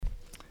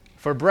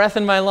for breath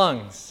in my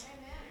lungs,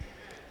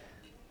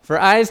 for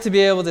eyes to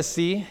be able to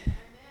see,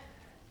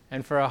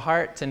 and for a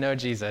heart to know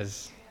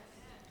Jesus.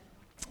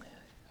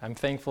 I'm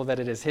thankful that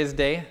it is His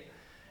day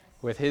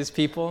with His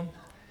people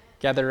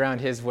gathered around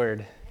His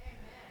word.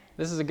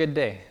 This is a good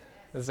day.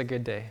 This is a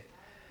good day.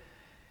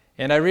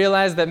 And I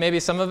realize that maybe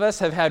some of us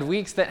have had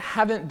weeks that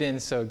haven't been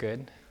so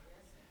good,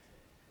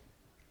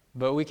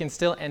 but we can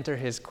still enter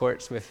His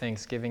courts with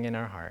thanksgiving in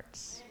our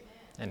hearts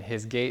and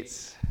His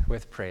gates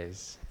with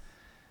praise.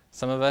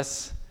 Some of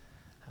us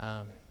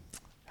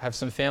have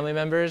some family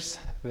members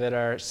that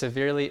are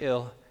severely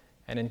ill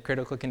and in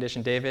critical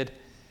condition. David,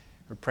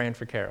 we're praying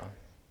for Carol.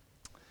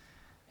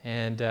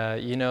 And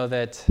you know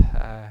that,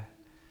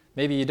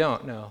 maybe you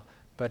don't know,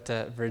 but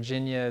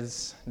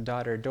Virginia's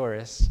daughter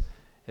Doris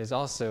is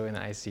also in the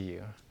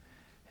ICU.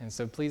 And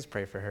so please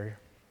pray for her.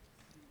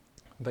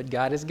 But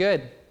God is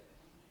good,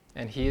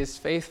 and He is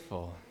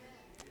faithful,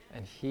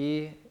 and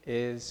He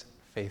is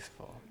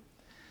faithful.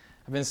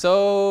 I've been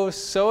so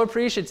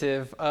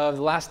appreciative of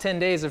the last 10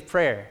 days of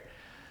prayer.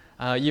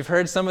 You've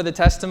heard some of the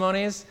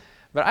testimonies,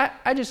 but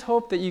I just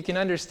hope that you can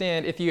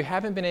understand, if you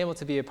haven't been able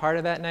to be a part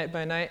of that night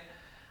by night,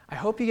 I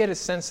hope you get a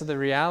sense of the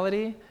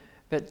reality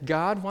that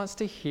God wants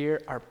to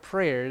hear our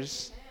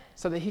prayers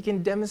so that He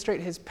can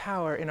demonstrate His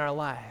power in our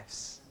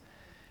lives.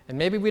 And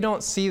maybe we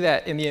don't see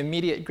that in the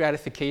immediate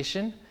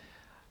gratification,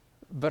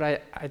 but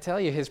I tell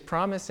you, His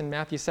promise in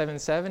Matthew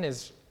 7:7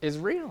 is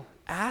real.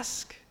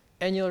 Ask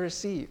and you'll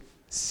receive.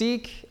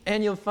 Seek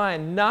and you'll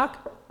find.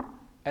 Knock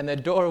and the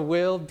door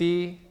will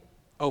be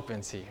open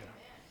to you.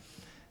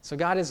 So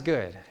God is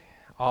good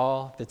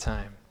all the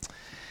time.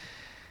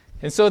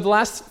 And so the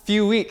last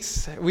few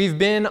weeks, we've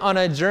been on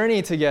a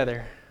journey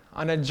together,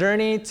 on a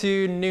journey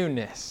to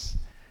newness.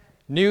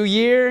 New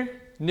year,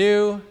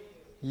 new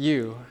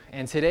you.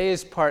 And today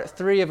is part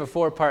 3 of a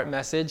 4-part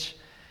message.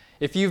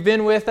 If you've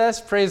been with us,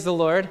 praise the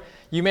Lord.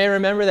 You may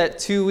remember that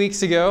 2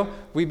 weeks ago,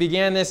 we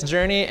began this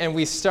journey and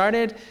we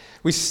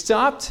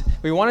stopped,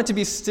 we wanted to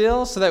be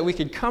still so that we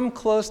could come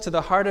close to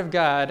the heart of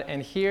God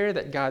and hear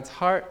that God's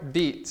heart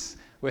beats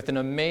with an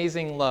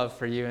amazing love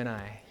for you and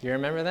I. You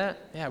remember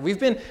that? Yeah, we've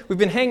been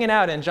hanging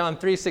out in John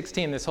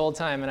 3:16 this whole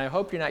time, and I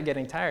hope you're not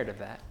getting tired of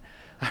that.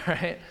 All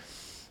right?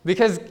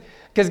 Because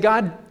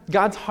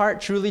God's heart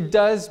truly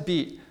does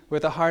beat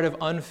with a heart of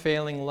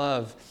unfailing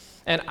love.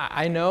 And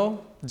I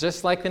know,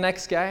 just like the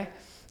next guy,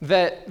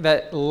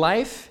 that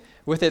life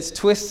with its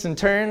twists and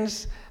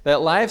turns,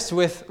 that life's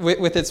with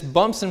its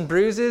bumps and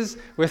bruises,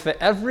 with the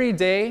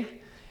everyday,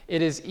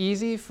 it is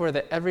easy for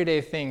the everyday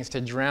things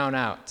to drown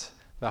out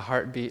the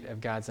heartbeat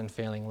of God's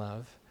unfailing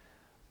love.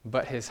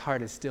 But His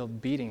heart is still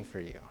beating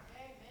for you.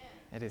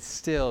 Amen. It is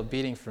still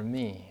beating for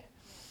me.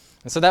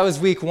 And so that was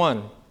week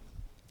 1.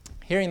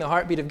 Hearing the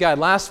heartbeat of God.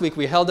 Last week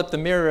we held up the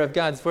mirror of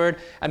God's word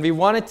and we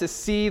wanted to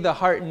see the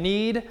heart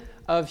need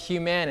of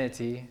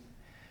humanity.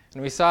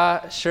 And we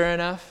saw, sure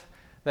enough,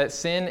 that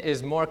sin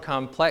is more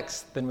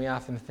complex than we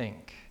often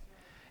think.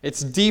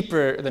 It's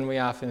deeper than we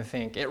often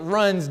think. It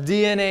runs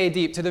DNA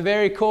deep to the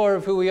very core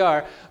of who we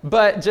are.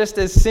 But just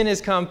as sin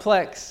is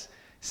complex,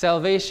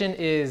 salvation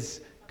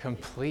is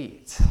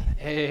complete.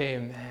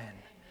 Amen.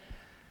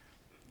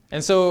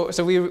 And so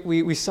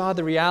we saw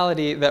the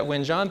reality that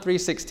when John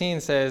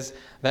 3:16 says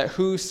that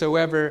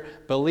whosoever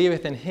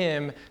believeth in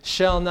Him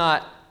shall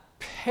not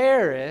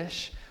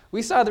perish,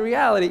 we saw the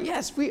reality.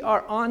 Yes, we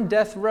are on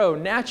death row.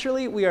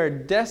 Naturally, we are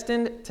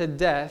destined to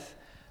death,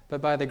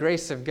 but by the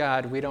grace of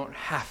God, we don't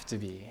have to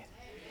be.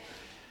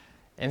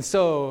 And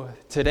so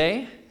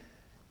today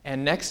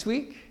and next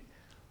week,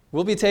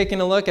 we'll be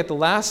taking a look at the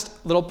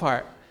last little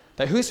part,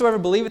 that whosoever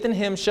believeth in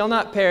Him shall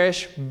not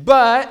perish,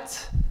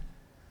 but,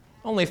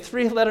 only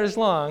 3 letters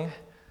long,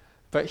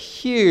 but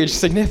huge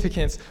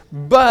significance,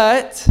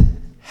 but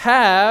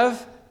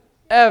have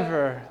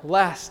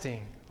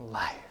everlasting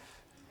life.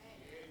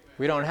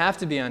 We don't have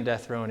to be on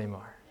death row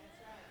anymore.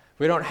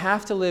 We don't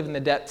have to live in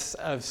the depths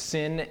of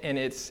sin and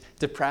its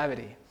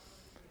depravity.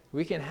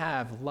 We can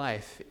have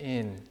life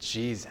in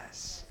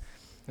Jesus.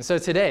 And so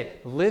today,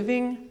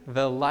 living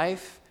the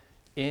life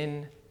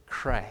in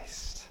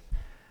Christ.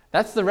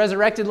 That's the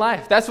resurrected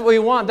life. That's what we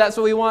want. That's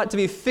what we want to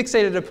be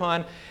fixated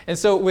upon. And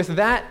so with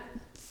that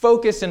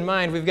focus in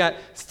mind, we've got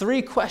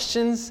 3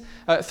 questions,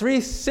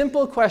 3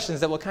 simple questions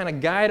that will kind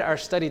of guide our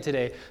study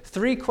today.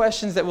 3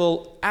 questions that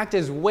will act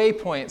as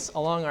waypoints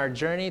along our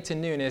journey to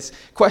newness.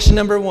 Question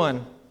number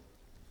 1,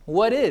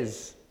 what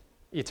is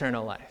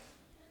eternal life?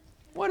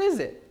 What is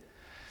it?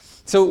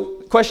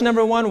 So question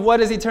number 1, what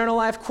is eternal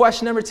life?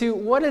 Question number 2,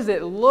 what does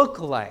it look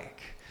like?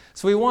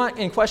 So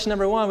in question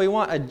number 1, we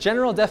want a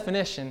general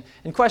definition.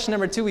 In question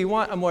number 2, we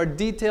want a more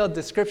detailed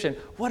description.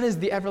 What does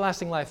the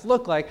everlasting life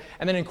look like?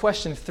 And then in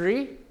question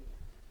 3,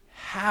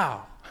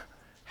 how?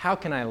 How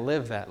can I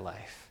live that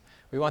life?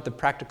 We want the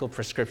practical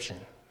prescription,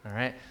 all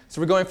right?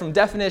 So we're going from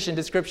definition,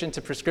 description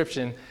to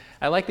prescription.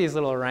 I like these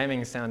little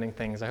rhyming sounding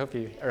things. I hope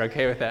you are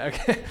okay with that.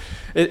 Okay?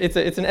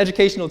 It's an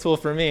educational tool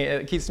for me.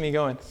 It keeps me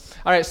going.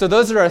 All right, so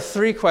those are our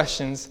 3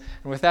 questions.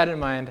 And with that in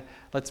mind,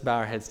 let's bow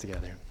our heads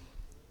together.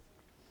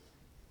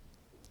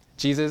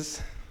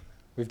 Jesus,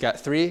 We've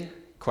got 3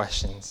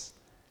 questions,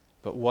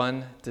 but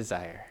 1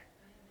 desire.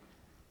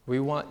 We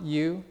want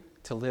you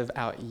to live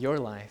out your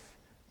life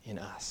in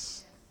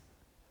us.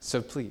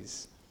 So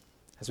please,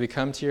 as we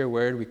come to your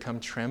word, we come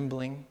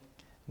trembling,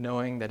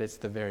 knowing that it's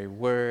the very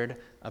word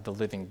of the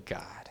living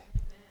God.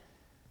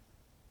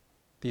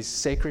 These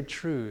sacred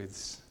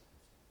truths,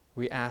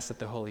 we ask that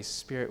the Holy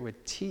Spirit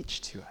would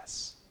teach to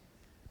us,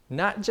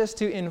 not just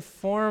to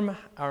inform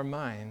our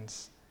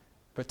minds,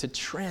 but to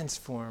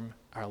transform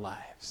our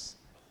lives.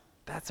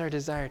 That's our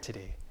desire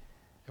today.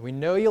 And we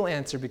know you'll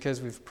answer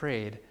because we've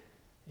prayed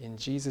in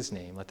Jesus'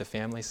 name. Let the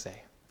family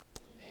say,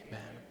 amen.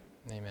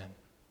 Amen.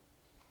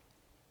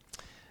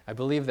 I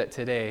believe that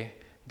today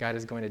God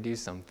is going to do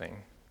something.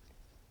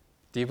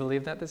 Do you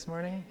believe that this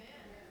morning?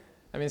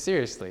 I mean,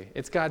 seriously,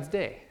 it's God's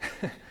day.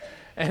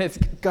 And it's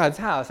God's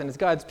house, and it's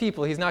God's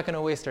people. He's not going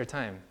to waste our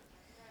time.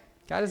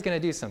 God is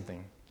going to do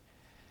something.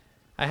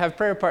 I have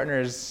prayer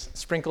partners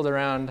sprinkled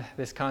around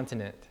this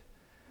continent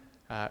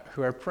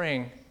who are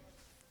praying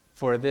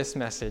for this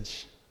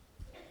message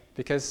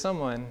because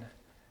someone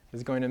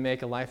is going to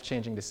make a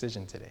life-changing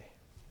decision today.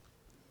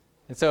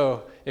 And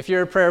so, if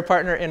you're a prayer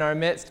partner in our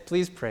midst,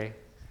 please pray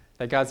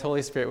that God's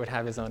Holy Spirit would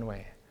have his own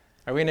way.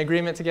 Are we in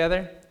agreement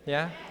together?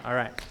 Yeah? All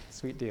right.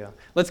 Sweet deal.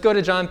 Let's go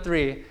to John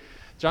 3.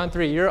 John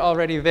 3, you're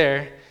already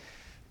there.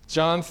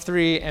 John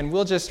 3, and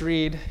we'll just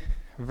read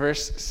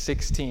verse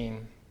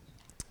 16.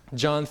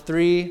 John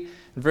 3,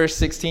 verse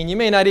 16. You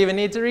may not even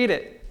need to read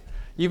it.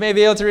 You may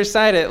be able to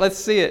recite it. Let's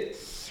see it.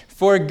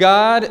 For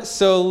God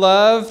so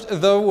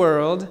loved the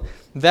world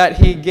that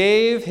he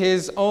gave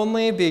his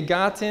only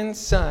begotten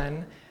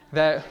Son,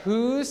 that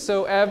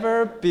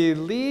whosoever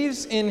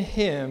believes in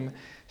him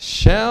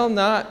shall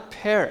not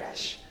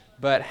perish,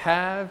 but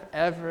have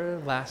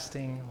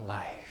everlasting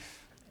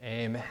life.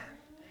 Amen.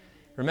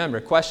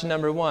 Remember, question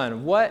number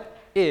 1, what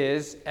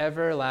is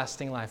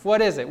everlasting life?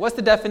 What is it? What's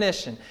the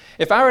definition?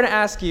 If I were to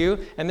ask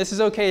you, and this is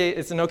okay,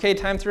 it's an okay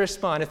time to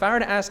respond. If I were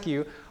to ask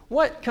you,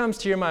 what comes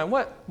to your mind?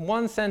 What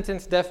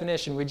 1-sentence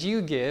definition would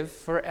you give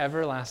for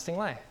everlasting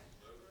life?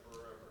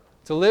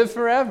 To live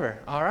forever.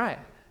 All right.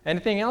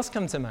 Anything else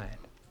come to mind?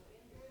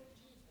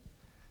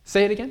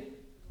 Say it again.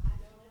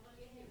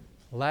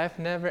 Life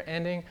never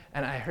ending.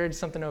 And I heard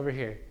something over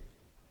here.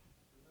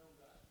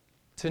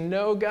 To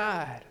know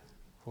God.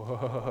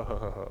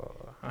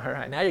 Whoa. All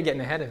right. Now you're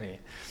getting ahead of me.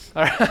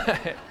 All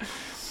right.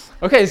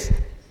 Okay.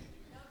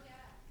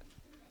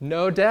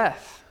 No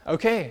death.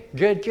 Okay.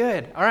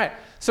 Good. All right.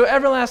 So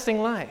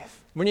everlasting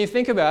life. When you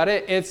think about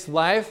it, it's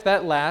life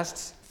that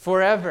lasts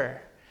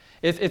forever.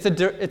 It's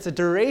a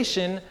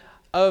duration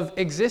of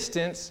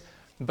existence,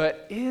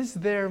 but is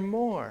there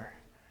more?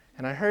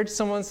 And I heard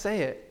someone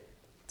say it,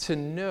 to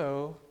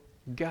know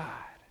God.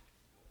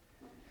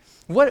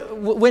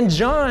 When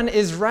John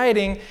is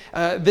writing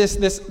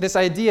this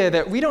idea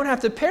that we don't have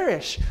to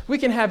perish, we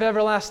can have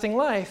everlasting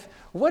life,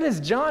 what does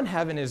John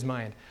have in his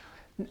mind?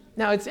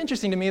 Now, it's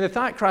interesting to me, the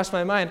thought crossed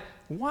my mind,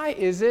 why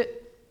is it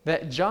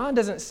that John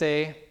doesn't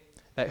say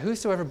that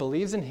whosoever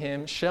believes in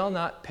him shall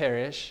not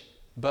perish,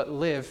 but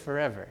live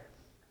forever?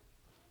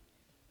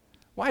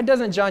 Why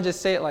doesn't John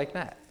just say it like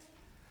that?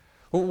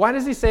 Why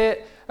does he say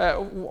it?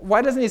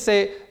 Why doesn't he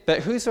say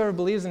that whosoever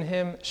believes in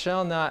him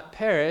shall not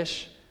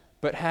perish,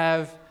 but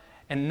have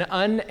an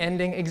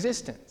unending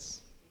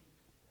existence?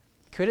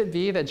 Could it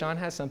be that John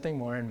has something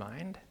more in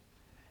mind?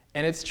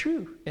 And it's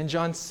true. In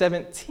John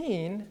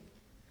 17,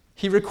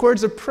 he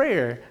records a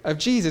prayer of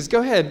Jesus.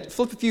 Go ahead,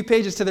 flip a few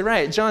pages to the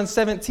right. John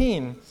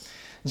 17.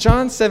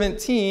 John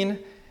 17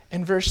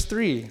 and verse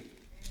 3.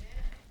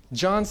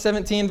 John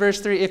 17,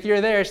 verse 3. If you're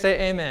there,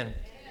 say amen.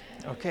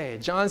 Okay,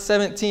 John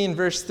 17,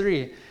 verse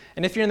 3.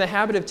 And if you're in the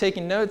habit of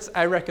taking notes,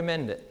 I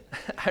recommend it.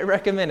 I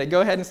recommend it.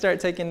 Go ahead and start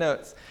taking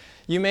notes.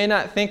 You may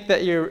not think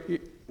that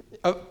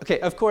okay,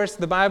 of course,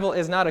 the Bible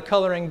is not a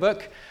coloring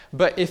book,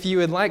 but if you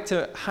would like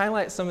to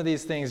highlight some of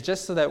these things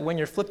just so that when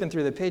you're flipping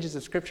through the pages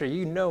of Scripture,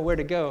 you know where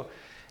to go.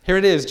 Here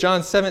it is,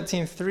 John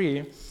 17,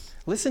 3.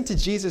 Listen to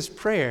Jesus'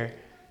 prayer.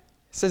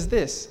 It says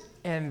this,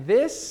 and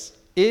this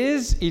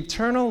is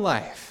eternal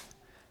life,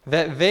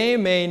 that they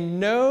may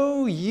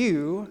know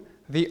you,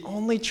 the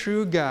only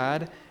true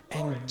God,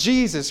 and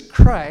Jesus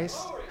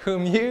Christ,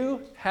 whom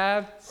you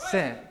have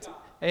sent.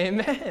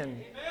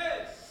 Amen.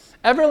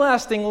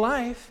 Everlasting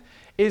life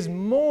is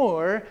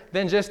more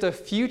than just a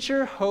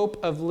future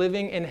hope of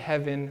living in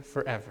heaven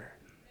forever.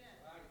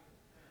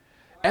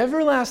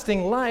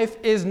 Everlasting life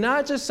is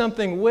not just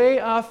something way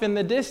off in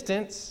the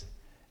distance.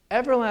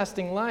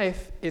 Everlasting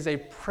life is a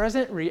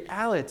present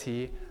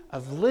reality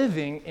of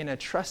living in a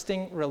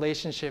trusting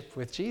relationship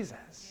with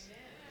Jesus.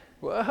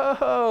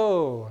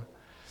 Whoa!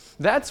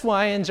 That's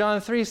why in John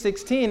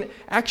 3:16,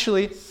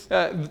 actually,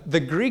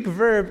 the Greek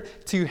verb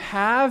to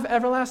have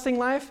everlasting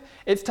life,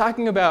 it's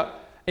talking about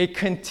a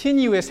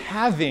continuous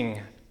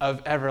having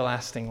of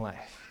everlasting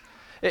life.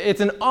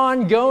 It's an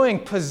ongoing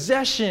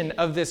possession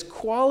of this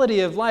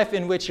quality of life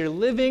in which you're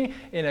living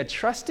in a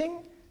trusting,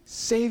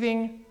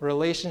 saving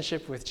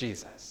relationship with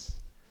Jesus.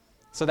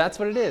 So that's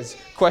what it is.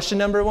 Question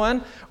number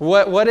one,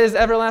 what is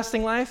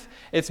everlasting life?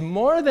 It's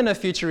more than a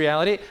future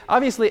reality.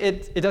 Obviously,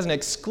 it doesn't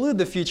exclude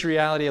the future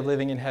reality of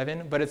living in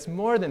heaven, but it's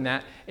more than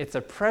that. It's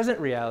a present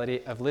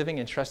reality of living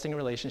and trusting a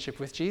relationship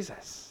with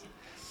Jesus.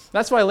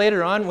 That's why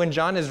later on, when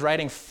John is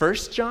writing 1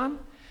 John,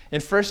 in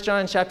 1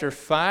 John chapter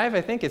 5,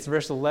 I think it's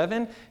verse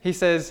 11, he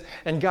says,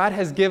 and God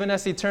has given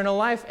us eternal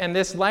life, and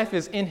this life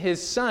is in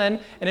his Son.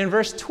 And in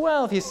verse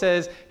 12, he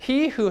says,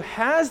 he who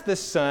has the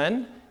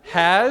Son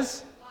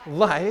has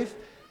life,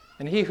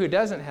 and he who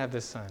doesn't have the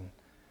Son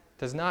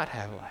does not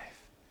have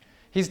life.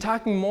 He's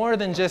talking more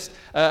than just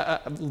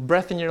a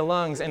breath in your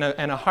lungs and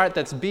a heart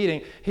that's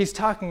beating. He's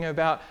talking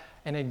about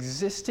an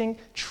existing,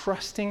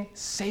 trusting,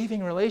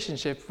 saving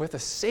relationship with a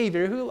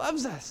Savior who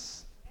loves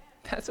us.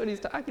 That's what he's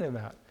talking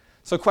about.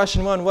 So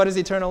question one, what is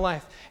eternal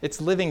life? It's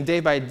living day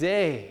by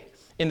day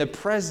in the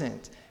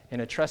present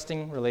in a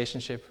trusting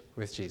relationship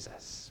with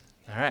Jesus.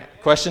 All right,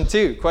 question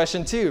two.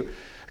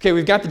 Okay,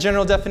 we've got the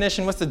general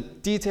definition. What's the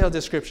detailed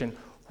description?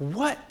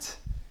 What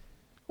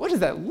does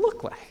that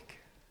look like?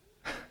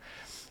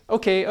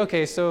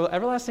 Okay, so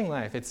everlasting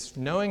life, it's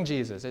knowing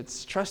Jesus,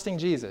 it's trusting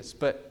Jesus,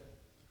 but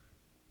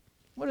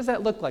what does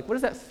that look like? What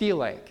does that feel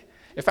like?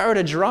 If I were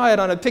to draw it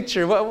on a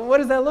picture, what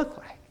does that look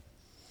like?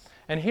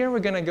 And here we're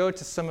going to go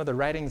to some of the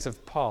writings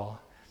of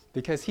Paul,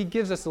 because he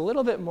gives us a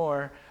little bit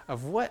more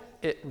of what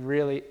it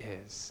really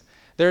is.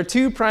 There are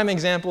two prime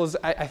examples.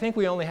 I think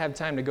we only have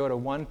time to go to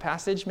one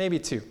passage, maybe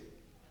two.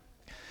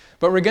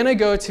 But we're going to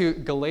go to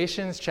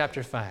Galatians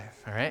chapter 5,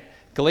 all right?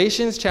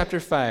 Galatians chapter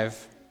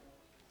 5.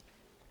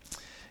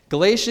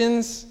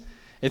 Galatians,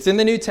 it's in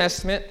the New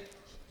Testament.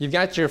 You've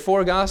got your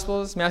four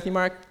Gospels, Matthew,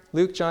 Mark,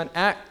 Luke, John,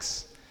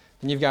 Acts.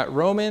 Then you've got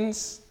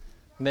Romans,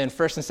 and then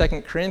 1st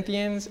and 2nd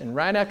Corinthians. And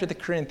right after the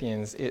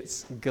Corinthians,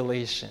 it's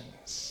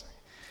Galatians.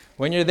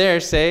 When you're there,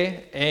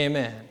 say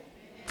amen.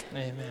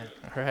 Amen.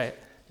 All right.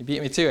 You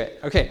beat me to it.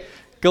 Okay.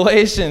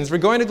 Galatians. We're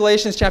going to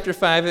Galatians chapter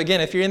 5.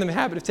 Again, if you're in the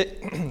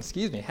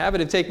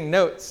habit of taking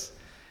notes,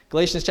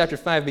 Galatians chapter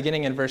 5,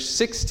 beginning in verse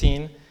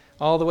 16,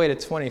 all the way to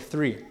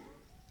 23.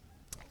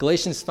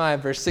 Galatians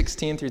 5, verse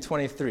 16 through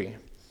 23.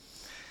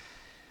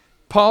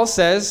 Paul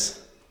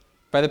says,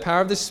 by the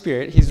power of the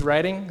Spirit, he's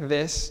writing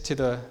this to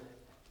the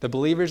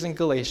believers in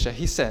Galatia.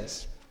 He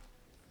says,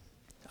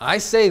 I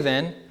say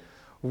then,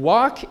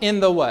 walk in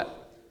the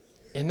what?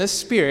 In the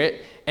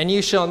Spirit, and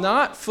you shall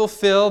not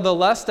fulfill the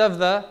lust of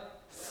the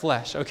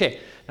flesh. Okay,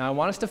 now I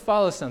want us to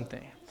follow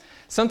something.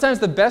 Sometimes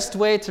the best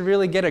way to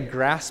really get a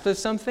grasp of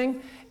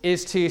something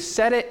is to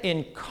set it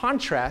in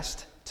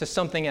contrast to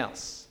something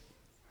else.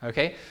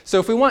 Okay?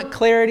 So if we want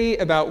clarity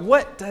about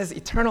what does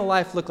eternal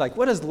life look like,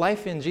 what does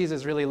life in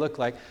Jesus really look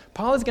like,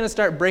 Paul is going to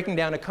start breaking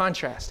down a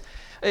contrast.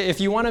 If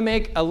you want to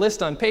make a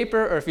list on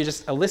paper, or if you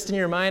just a list in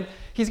your mind,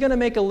 he's going to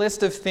make a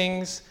list of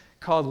things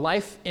called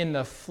life in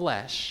the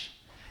flesh.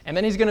 And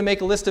then he's going to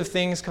make a list of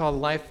things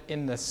called life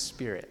in the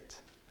Spirit.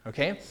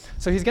 Okay?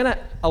 So he's going to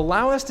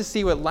allow us to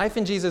see what life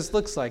in Jesus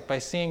looks like by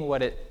seeing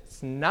what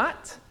it's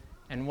not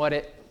and what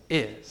it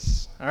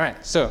is. All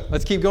right, so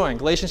let's keep going.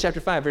 Galatians chapter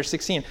 5, verse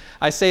 16.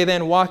 I say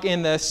then, walk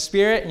in the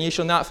Spirit, and ye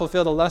shall not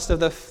fulfill the lust of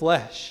the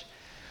flesh.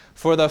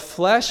 For the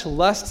flesh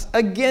lusts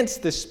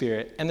against the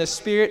Spirit, and the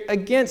Spirit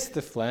against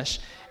the flesh.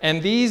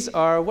 And these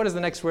are, what is the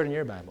next word in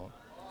your Bible?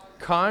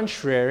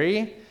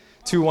 Contrary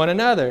to one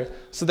another,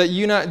 so that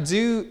you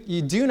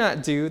do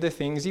not do the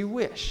things you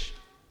wish.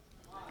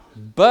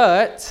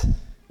 But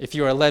if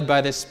you are led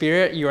by the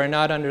Spirit, you are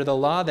not under the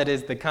law. That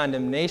is the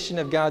condemnation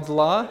of God's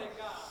law.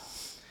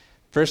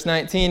 Verse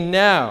 19,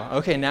 now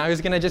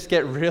he's going to just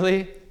get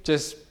really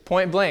just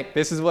point blank.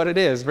 This is what it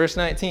is. Verse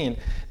 19,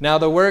 now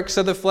the works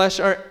of the flesh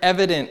are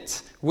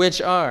evident,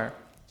 which are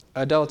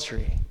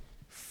adultery,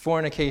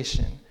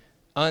 fornication,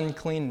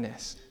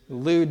 uncleanness,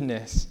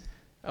 lewdness.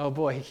 Oh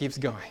boy, he keeps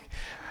going.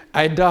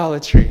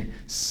 Idolatry,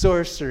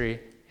 sorcery,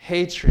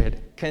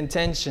 hatred,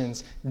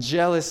 contentions,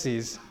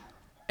 jealousies,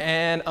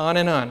 and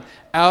on.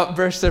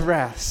 Outbursts of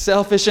wrath,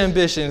 selfish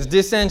ambitions,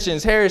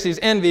 dissensions, heresies,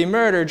 envy,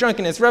 murder,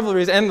 drunkenness,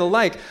 revelries, and the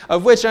like,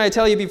 of which I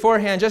tell you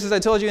beforehand, just as I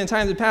told you in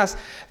times past,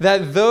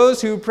 that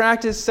those who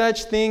practice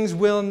such things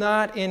will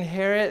not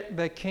inherit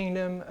the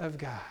kingdom of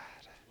God.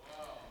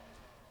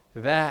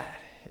 That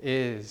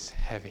is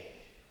heavy.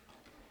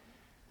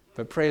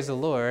 But praise the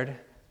Lord,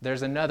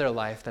 there's another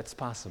life that's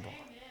possible.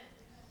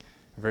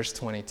 Verse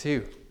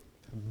 22.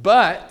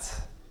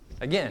 But,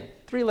 again,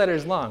 3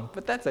 letters long,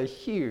 but that's a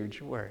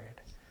huge word.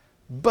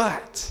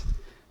 But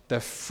the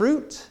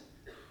fruit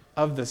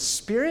of the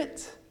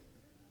Spirit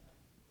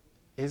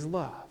is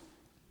love,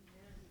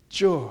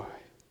 joy,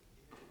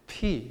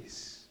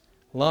 peace,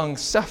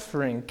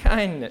 long-suffering,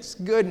 kindness,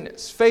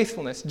 goodness,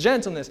 faithfulness,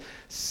 gentleness,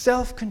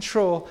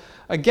 self-control.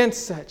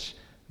 Against such,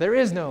 there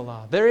is no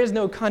law. There is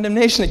no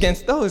condemnation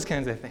against those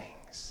kinds of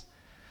things.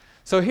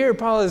 So here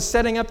Paul is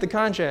setting up the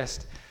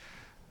contrast.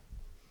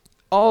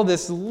 All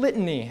this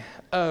litany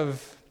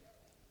of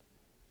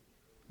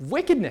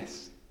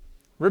wickedness,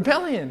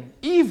 rebellion,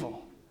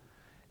 evil.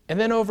 And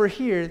then over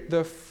here,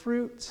 the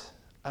fruit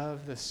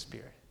of the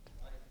Spirit.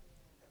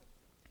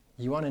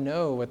 You want to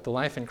know what the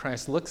life in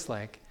Christ looks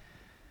like.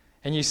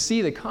 And you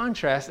see the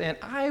contrast, and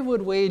I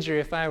would wager,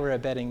 if I were a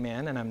betting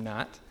man, and I'm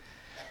not,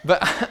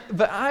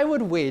 but I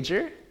would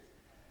wager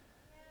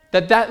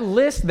that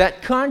list,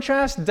 that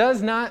contrast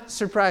does not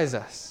surprise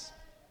us.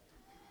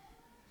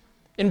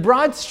 In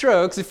broad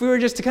strokes, if we were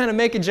just to kind of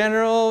make a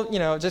general,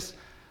 just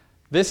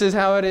this is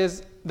how it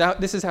is,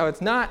 this is how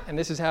it's not, and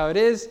this is how it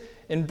is.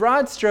 In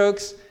broad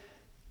strokes,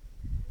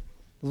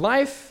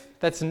 life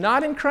that's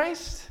not in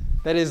Christ,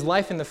 that is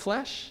life in the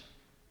flesh,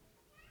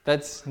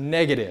 that's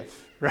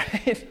negative,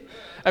 right?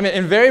 I mean,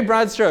 in very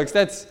broad strokes,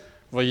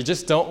 you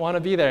just don't want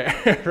to be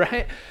there,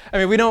 right? I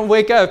mean, we don't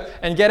wake up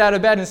and get out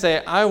of bed and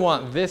say, I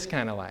want this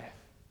kind of life.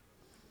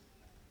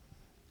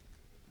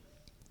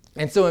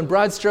 And so in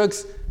broad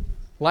strokes,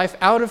 life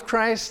out of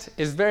Christ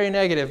is very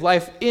negative.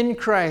 Life in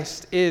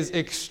Christ is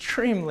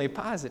extremely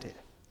positive.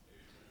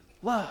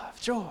 Love,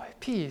 joy,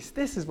 peace.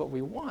 This is what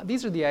we want.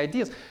 These are the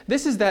ideals.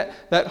 This is that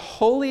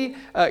holy,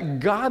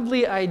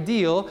 godly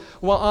ideal.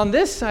 While on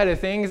this side of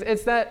things,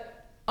 it's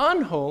that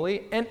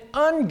unholy and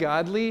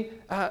ungodly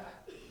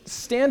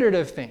standard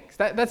of things.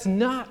 That's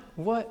not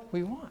what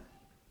we want.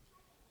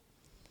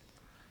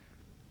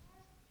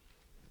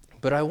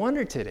 But I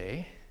wonder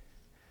today,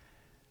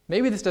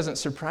 maybe this doesn't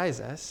surprise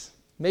us.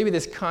 Maybe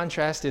this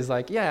contrast is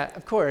like, yeah,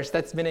 of course,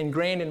 that's been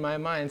ingrained in my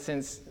mind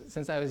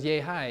since I was yay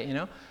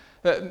high,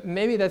 But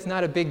maybe that's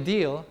not a big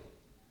deal.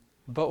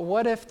 But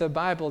what if the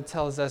Bible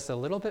tells us a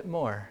little bit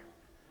more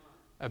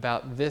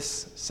about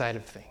this side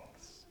of things?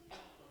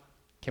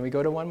 Can we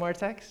go to one more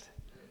text?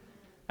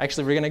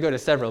 Actually, we're going to go to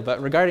several,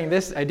 but regarding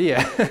this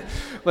idea,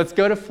 let's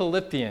go to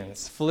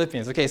Philippians.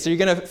 Okay, so you're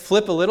going to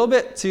flip a little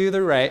bit to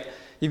the right.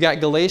 You've got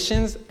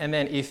Galatians, and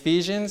then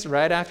Ephesians.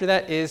 Right after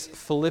that is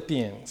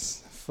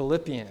Philippians.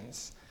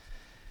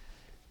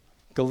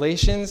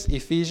 Galatians,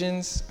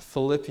 Ephesians,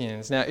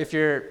 Philippians. Now, if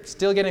you're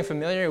still getting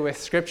familiar with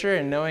Scripture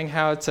and knowing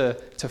how to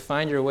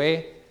find your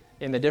way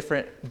in the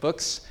different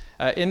books,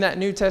 in that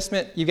New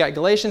Testament, you've got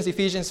Galatians,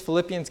 Ephesians,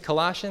 Philippians,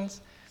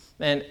 Colossians.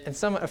 And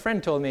a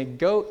friend told me,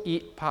 go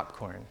eat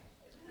popcorn.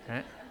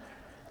 Right?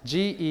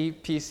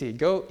 GEPC,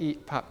 go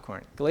eat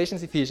popcorn.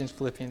 Galatians, Ephesians,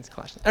 Philippians,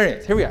 Colossians. All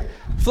right, here we are.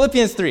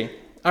 Philippians 3.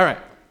 All right.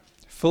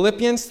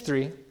 Philippians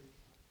 3. Do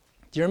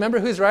you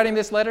remember who's writing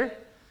this letter?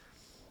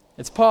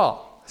 It's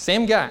Paul,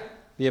 same guy,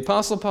 the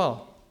Apostle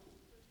Paul.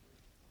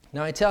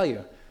 Now I tell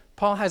you,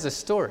 Paul has a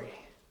story,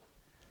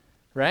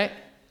 right?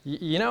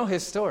 You know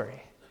his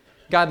story.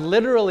 God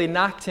literally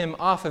knocked him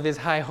off of his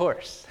high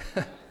horse.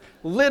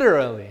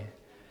 Literally.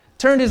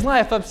 Turned his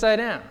life upside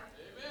down.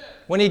 Amen.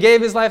 When he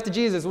gave his life to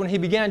Jesus, when he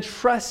began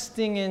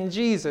trusting in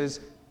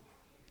Jesus,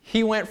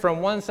 he went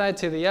from one side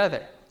to the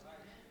other.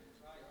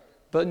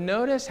 But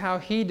notice how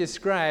he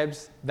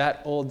describes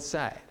that old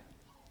side.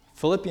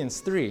 Philippians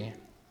 3,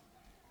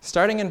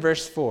 starting in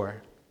verse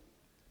 4.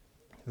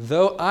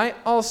 Though I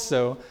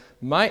also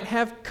might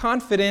have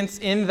confidence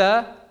in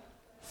the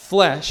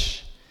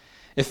flesh,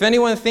 if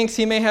anyone thinks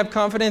he may have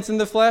confidence in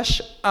the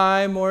flesh,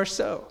 I more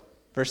so.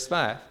 Verse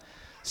 5.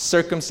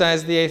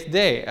 Circumcised the 8th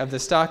day, of the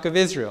stock of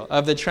Israel,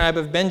 of the tribe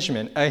of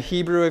Benjamin, a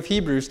Hebrew of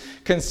Hebrews,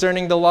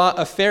 concerning the law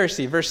of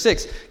Pharisee. Verse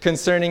 6,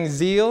 concerning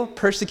zeal,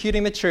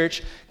 persecuting the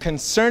church,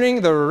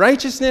 concerning the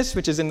righteousness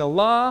which is in the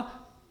law,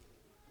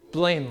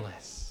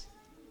 blameless.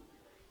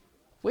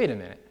 Wait a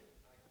minute.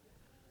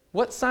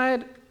 What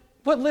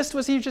list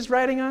was he just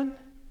writing on?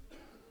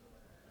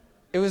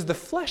 It was the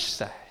flesh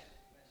side.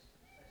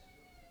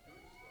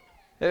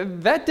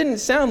 That didn't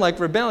sound like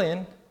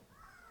rebellion.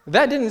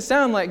 That didn't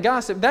sound like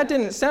gossip. That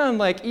didn't sound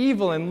like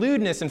evil and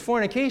lewdness and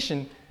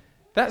fornication.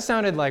 That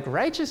sounded like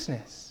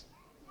righteousness.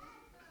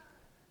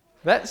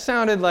 That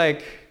sounded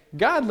like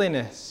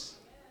godliness.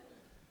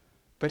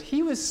 But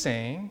he was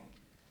saying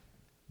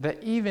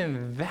that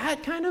even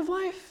that kind of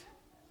life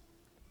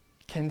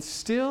can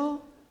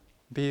still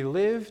be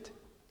lived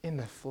in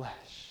the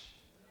flesh.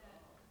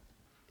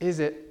 Is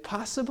it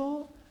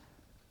possible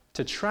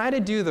to try to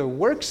do the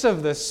works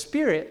of the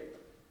Spirit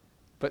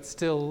but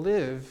still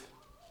live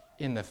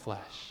in the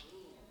flesh?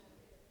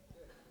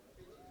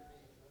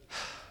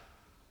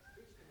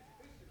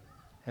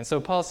 And so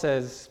Paul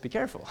says, be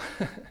careful.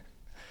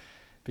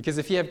 Because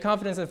if you have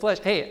confidence in the flesh,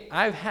 hey,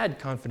 I've had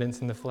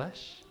confidence in the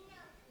flesh.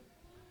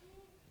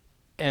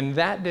 And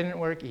that didn't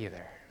work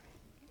either.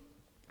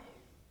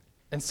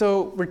 And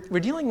so we're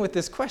dealing with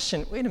this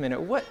question, wait a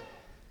minute,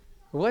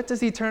 what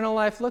does eternal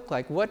life look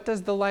like? What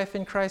does the life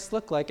in Christ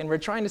look like? And we're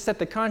trying to set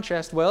the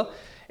contrast, well,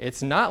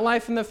 it's not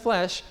life in the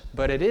flesh,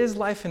 but it is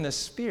life in the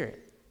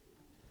Spirit.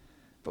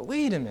 But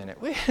wait a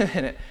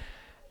minute.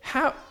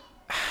 How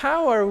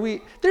are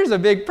we? There's a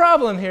big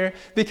problem here,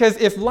 because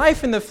if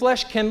life in the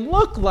flesh can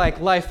look like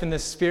life in the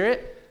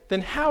Spirit,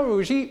 then how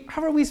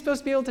are we supposed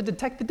to be able to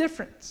detect the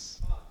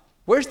difference?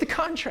 Where's the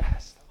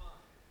contrast?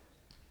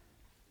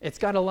 It's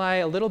got to lie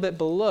a little bit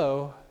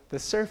below the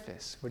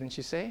surface, wouldn't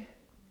you say?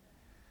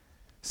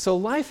 So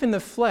life in the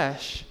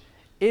flesh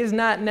is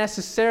not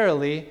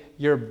necessarily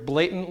your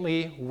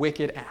blatantly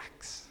wicked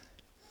acts,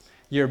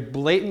 your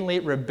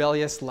blatantly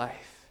rebellious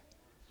life.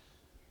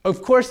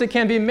 Of course, it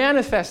can be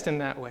manifest in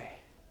that way.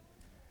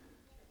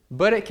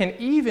 but it can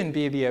even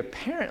be the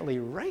apparently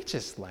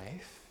righteous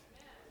life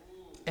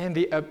and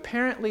the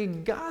apparently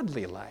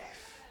godly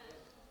life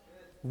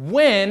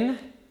when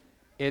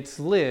it's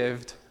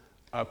lived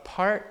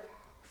apart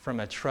from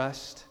a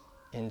trust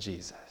in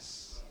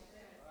Jesus.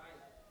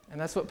 And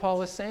that's what Paul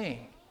was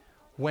saying.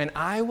 When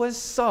I was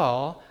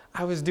Saul,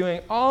 I was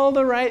doing all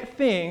the right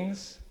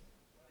things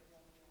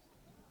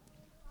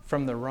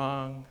from the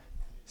wrong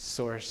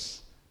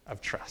source of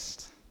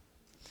trust.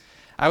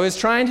 I was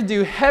trying to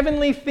do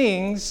heavenly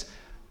things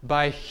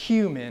by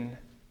human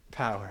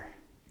power.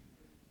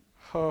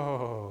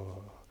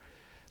 Oh,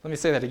 let me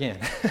say that again.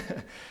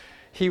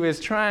 He was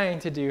trying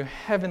to do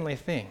heavenly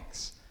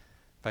things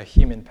by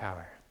human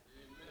power.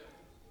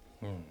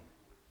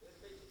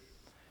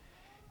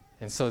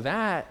 And so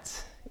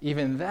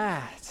even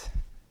that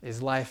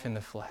is life in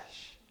the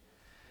flesh.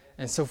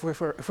 And so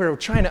if we're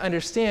trying to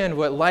understand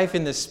what life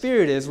in the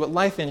Spirit is, what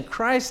life in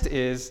Christ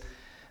is,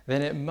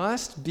 then it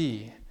must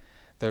be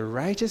the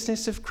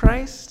righteousness of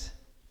Christ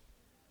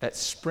that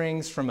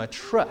springs from a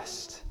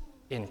trust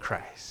in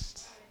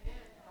Christ.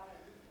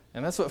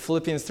 And that's what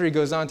Philippians 3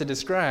 goes on to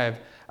describe,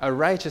 a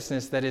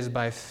righteousness that is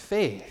by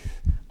faith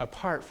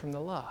apart from the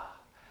law.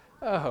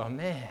 Oh,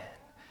 man,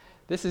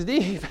 this is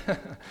deep.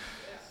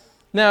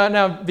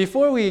 Now,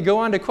 before we go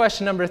on to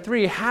question number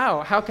 3,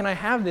 how can I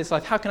have this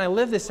life? How can I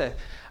live this life?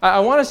 I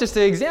want us just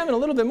to examine a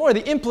little bit more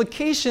the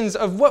implications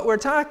of what we're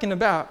talking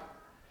about.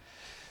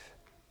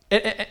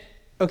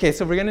 Okay,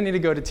 so we're going to need to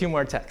go to 2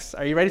 more texts.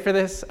 Are you ready for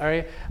this? All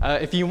right.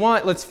 If you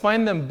want, let's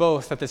find them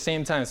both at the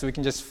same time so we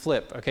can just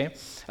flip, okay?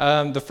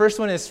 The first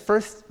one is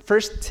 1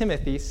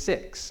 Timothy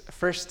 6.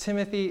 1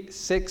 Timothy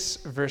 6,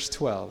 verse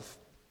 12.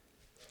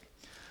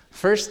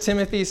 1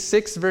 Timothy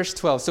 6, verse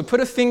 12. So put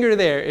a finger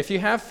there. If you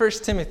have 1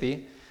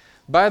 Timothy,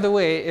 by the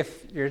way,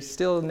 if you're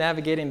still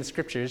navigating the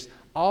scriptures,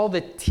 all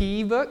the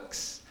T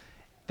books,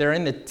 they're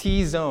in the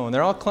T zone.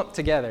 They're all clumped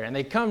together, and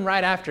they come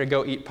right after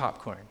Go Eat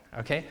Popcorn,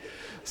 okay?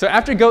 So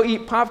after Go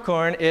Eat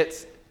Popcorn,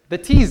 it's the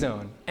T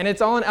zone, and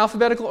it's all in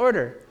alphabetical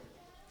order.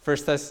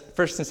 First and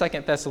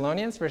 2nd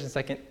Thessalonians, 1st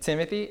and 2nd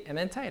Timothy, and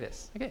then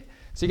Titus. Okay,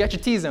 so you got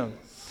your T zone.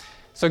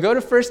 So go to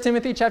 1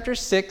 Timothy chapter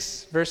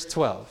 6, verse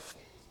 12.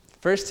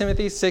 1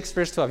 Timothy 6,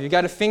 verse 12. You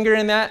got a finger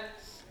in that,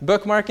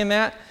 bookmark in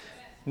that.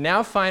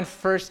 Now find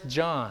 1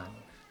 John.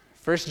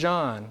 1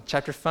 John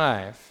chapter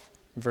 5,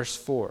 verse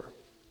 4.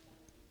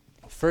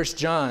 1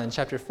 John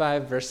chapter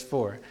 5, verse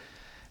 4. And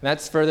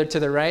that's further to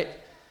the right.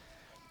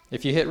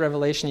 If you hit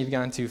Revelation, you've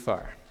gone too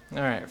far.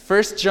 All right,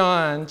 1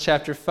 John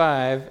chapter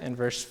 5 and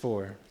verse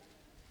 4.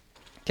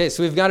 Okay,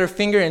 so we've got our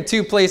finger in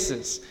 2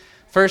 places.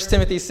 1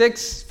 Timothy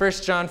 6, 1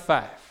 John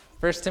 5.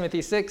 1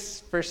 Timothy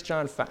 6, 1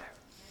 John 5.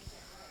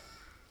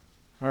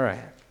 All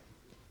right.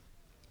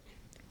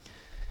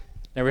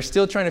 Now we're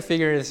still trying to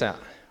figure this out.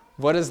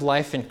 What does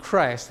life in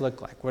Christ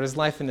look like? What does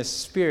life in the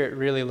Spirit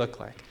really look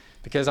like?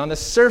 Because on the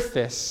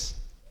surface,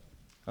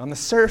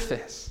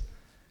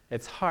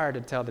 it's hard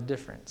to tell the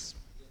difference.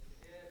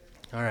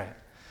 All right.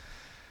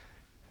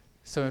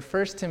 So in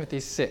 1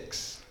 Timothy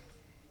 6,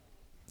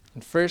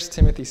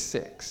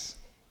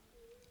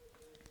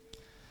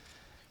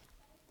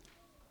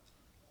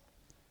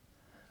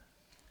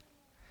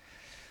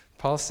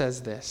 Paul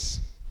says this: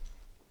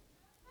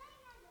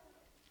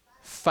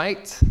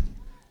 fight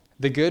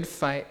the good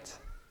fight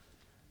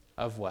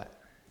of what?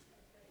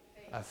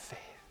 Of faith.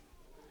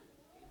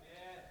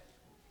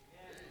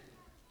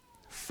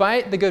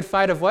 Fight the good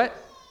fight of what?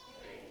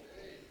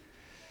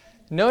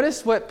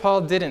 Notice what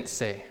Paul didn't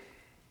say.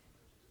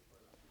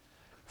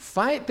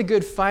 Fight the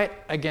good fight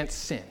against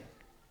sin.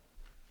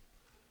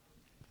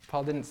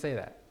 Paul didn't say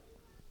that.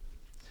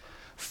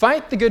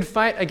 Fight the good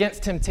fight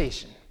against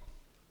temptation.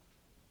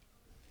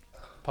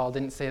 Paul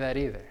didn't say that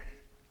either.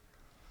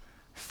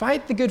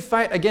 Fight the good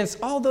fight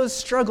against all those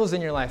struggles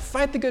in your life.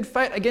 Fight the good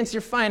fight against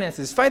your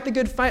finances. Fight the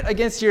good fight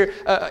against your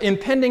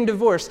impending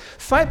divorce.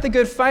 Fight the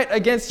good fight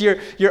against your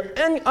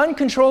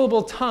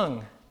uncontrollable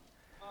tongue.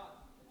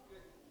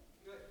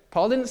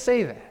 Paul didn't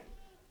say that.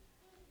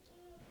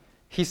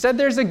 He said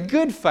there's a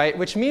good fight,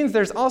 which means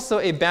there's also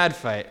a bad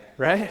fight,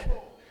 right?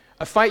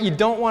 A fight you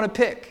don't want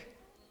to pick.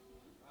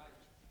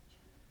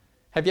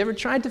 Have you ever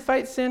tried to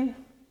fight sin?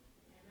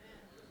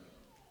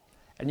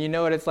 And you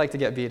know what it's like to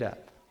get beat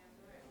up.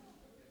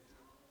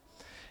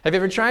 Have you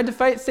ever tried to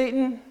fight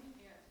Satan?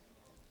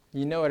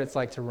 You know what it's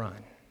like to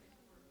run.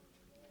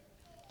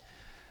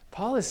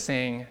 Paul is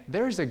saying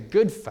there's a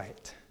good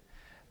fight.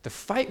 The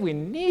fight we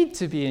need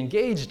to be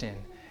engaged in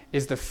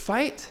is the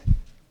fight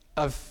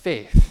of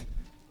faith.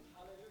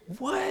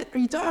 What are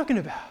you talking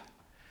about?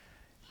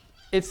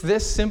 It's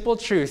this simple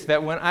truth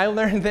that when I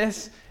learned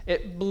this,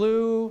 it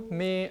blew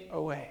me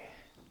away.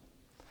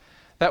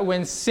 That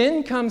when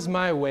sin comes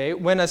my way,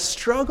 when a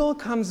struggle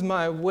comes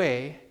my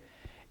way,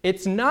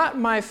 it's not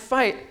my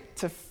fight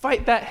to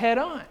fight that head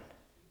on.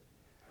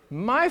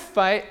 My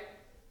fight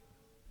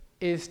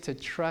is to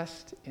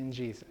trust in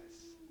Jesus.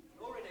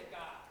 Glory to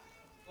God.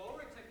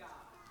 Glory to God.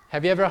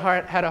 Have you ever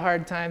had a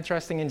hard time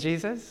trusting in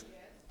Jesus?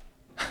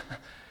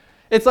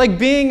 It's like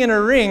being in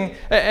a ring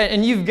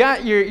and you've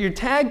got your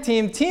tag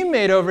team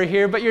teammate over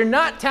here, but you're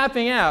not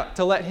tapping out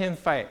to let him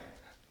fight.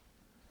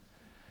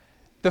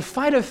 The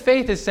fight of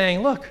faith is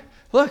saying, look,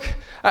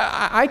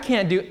 I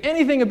can't do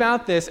anything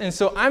about this, and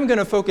so I'm going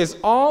to focus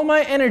all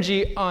my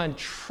energy on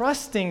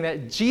trusting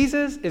that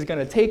Jesus is going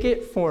to take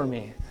it for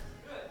me.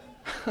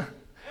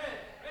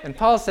 And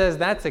Paul says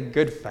that's a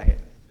good fight.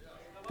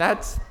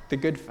 That's the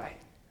good fight.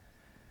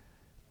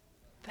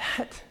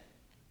 That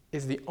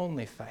is the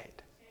only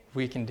fight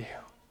we can do.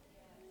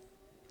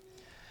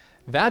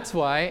 That's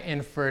why in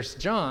 1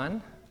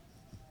 John,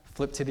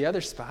 flip to the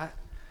other spot,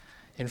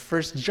 in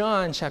 1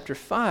 John chapter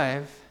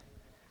 5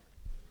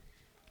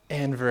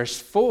 and verse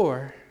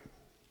 4,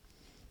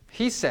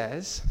 he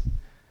says,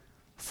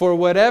 "For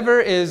whatever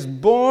is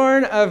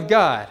born of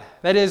God,"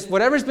 that is,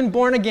 whatever's been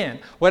born again,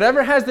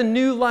 whatever has the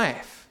new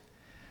life,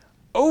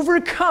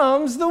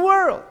 overcomes the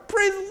world.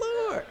 Praise the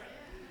Lord.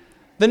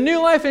 The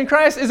new life in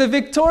Christ is a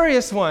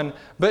victorious one,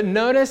 but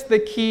notice the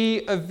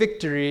key of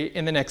victory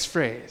in the next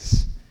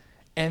phrase.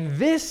 And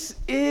this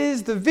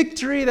is the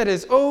victory that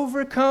has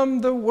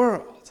overcome the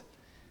world,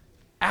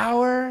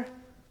 our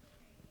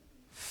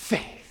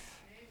faith.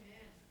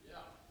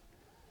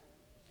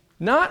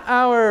 Not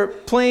our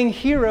playing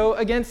hero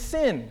against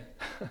sin.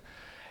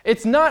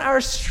 It's not our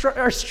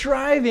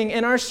striving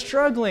and our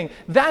struggling.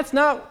 That's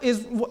not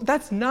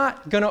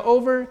going to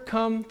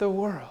overcome the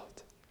world.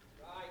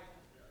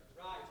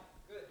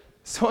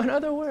 So in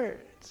other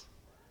words,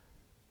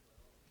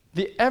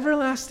 the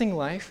everlasting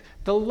life,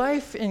 the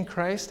life in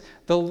Christ,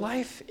 the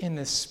life in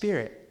the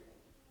Spirit,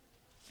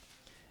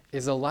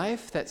 is a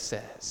life that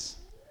says,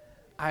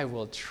 I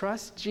will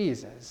trust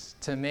Jesus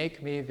to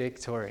make me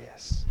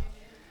victorious.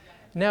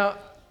 Now,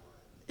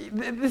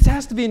 this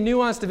has to be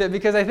nuanced a bit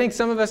because I think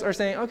some of us are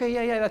saying, okay,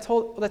 yeah, that's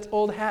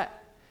old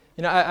hat.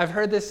 You know, I've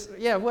heard this,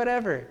 yeah,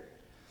 whatever.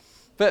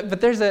 But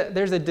there's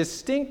a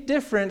distinct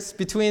difference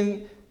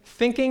between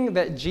thinking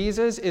that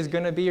Jesus is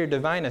going to be your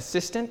divine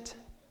assistant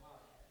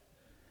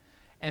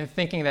and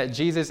thinking that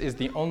Jesus is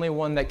the only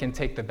one that can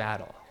take the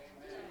battle.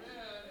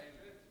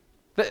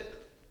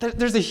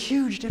 There's a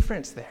huge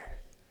difference there.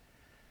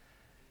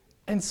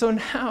 And so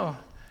now,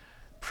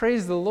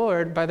 praise the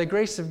Lord, by the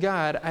grace of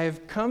God, I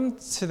have come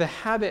to the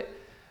habit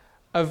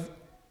of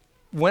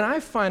when I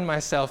find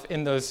myself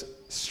in those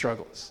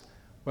struggles,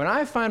 when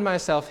I find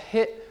myself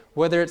hit,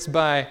 whether it's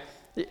by,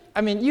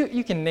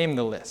 you can name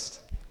the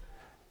list.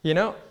 You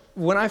know,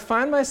 when I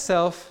find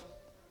myself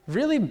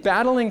really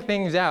battling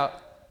things out,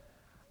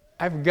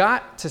 I've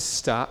got to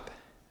stop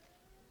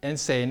and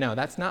say, no,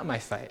 that's not my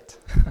fight.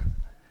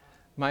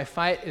 My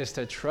fight is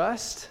to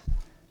trust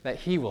that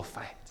He will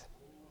fight.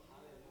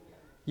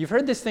 You've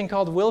heard this thing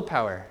called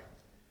willpower.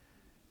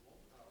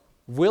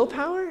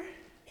 Willpower?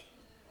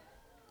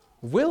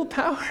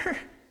 Willpower?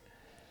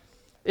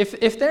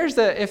 If there's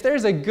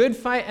a good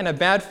fight and a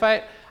bad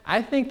fight,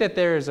 I think that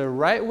there is a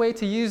right way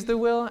to use the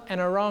will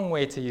and a wrong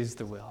way to use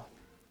the will.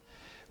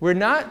 We're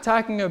not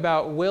talking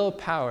about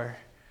willpower.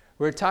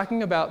 We're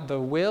talking about the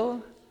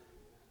will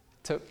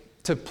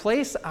to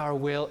place our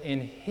will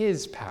in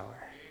His power.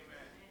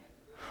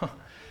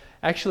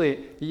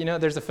 Actually,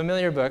 there's a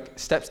familiar book,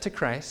 Steps to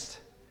Christ,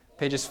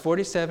 pages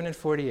 47 and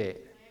 48.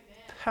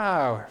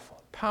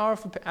 Powerful.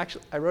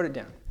 Actually, I wrote it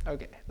down.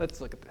 Okay,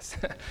 let's look at this.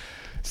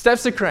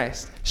 Steps to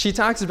Christ. She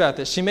talks about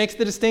this. She makes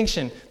the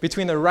distinction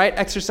between the right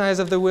exercise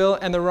of the will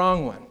and the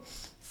wrong one.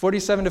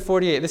 47 to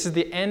 48. This is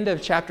the end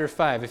of chapter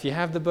 5. If you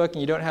have the book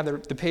and you don't have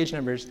the page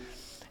numbers,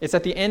 it's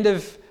at the end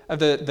of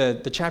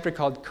the chapter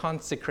called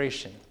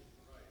Consecration.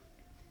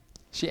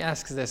 She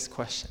asks this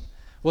question.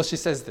 Well, she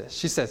says this.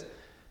 She says,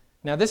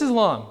 now this is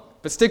long,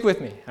 but stick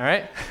with me, all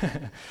right?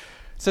 It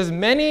says,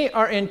 many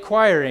are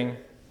inquiring,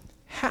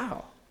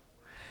 how?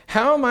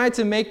 How am I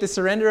to make the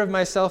surrender of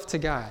myself to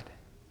God?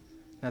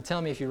 Now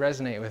tell me if you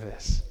resonate with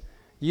this.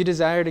 You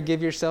desire to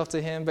give yourself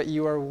to Him, but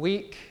you are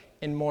weak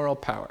in moral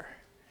power,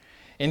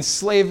 in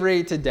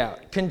slavery to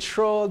doubt,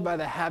 controlled by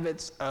the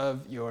habits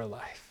of your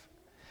life.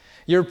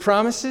 Your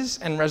promises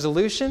and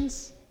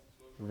resolutions,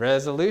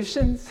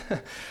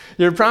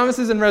 your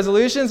promises and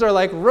resolutions are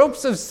like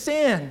ropes of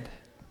sand.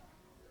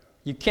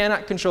 You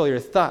cannot control your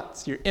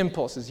thoughts, your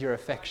impulses, your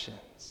affections.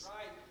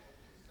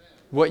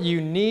 What you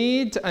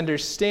need to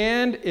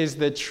understand is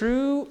the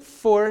true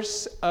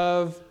force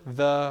of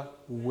the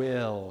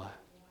will.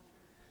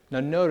 Now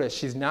notice,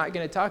 she's not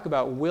going to talk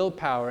about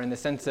willpower in the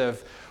sense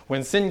of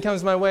when sin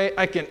comes my way,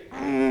 I can...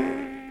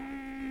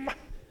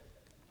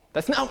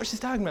 That's not what she's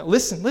talking about.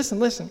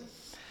 Listen.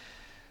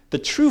 The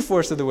true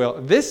force of the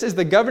will. This is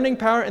the governing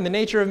power in the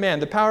nature of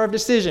man, the power of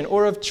decision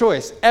or of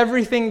choice.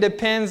 Everything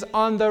depends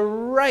on the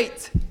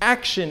right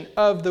action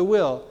of the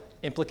will.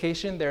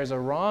 Implication, there is a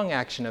wrong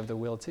action of the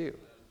will too.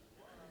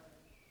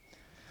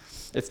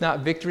 It's not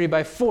victory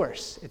by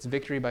force, it's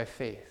victory by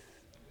faith.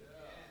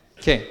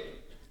 Okay,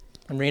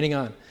 I'm reading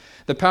on.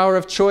 The power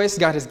of choice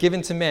God has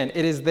given to men.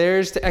 It is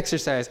theirs to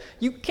exercise.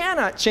 You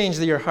cannot change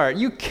your heart.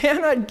 You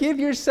cannot give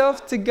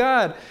yourself to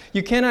God.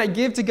 You cannot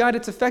give to God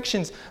its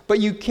affections, but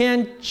you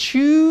can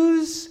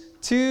choose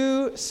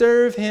to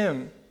serve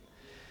Him.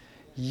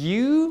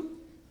 you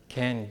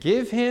can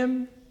give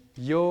him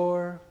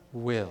your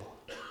will.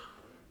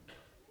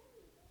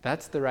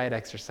 That's the right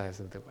exercise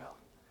of the will.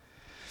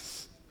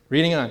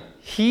 Reading on.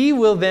 He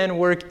will then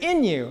work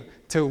in you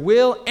to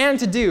will and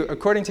to do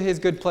according to his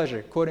good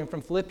pleasure. Quoting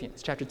from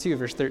Philippians chapter 2,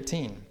 verse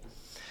 13.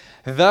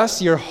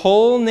 Thus your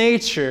whole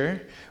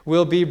nature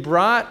will be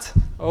brought,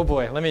 oh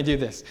boy, let me do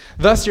this.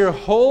 Thus your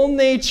whole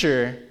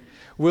nature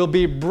will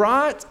be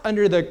brought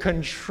under the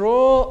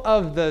control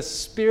of the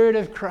Spirit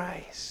of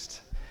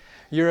Christ.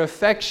 Your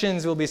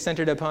affections will be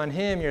centered upon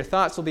him. Your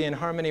thoughts will be in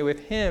harmony with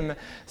him.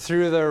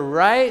 Through the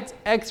right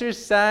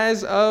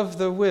exercise of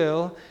the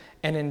will,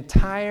 an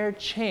entire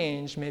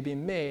change may be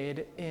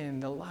made in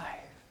the life.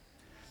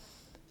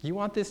 You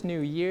want this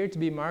new year to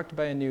be marked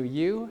by a new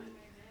you?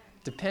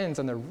 Depends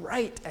on the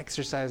right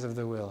exercise of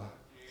the will.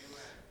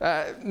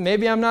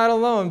 Maybe I'm not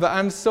alone, but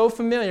I'm so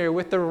familiar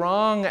with the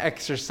wrong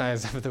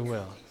exercise of the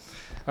will.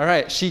 All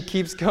right, she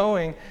keeps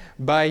going.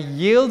 By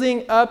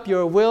yielding up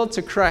your will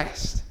to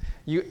Christ,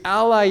 you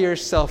ally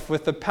yourself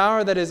with the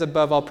power that is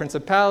above all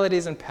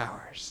principalities and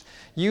powers.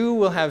 You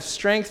will have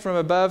strength from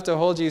above to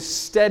hold you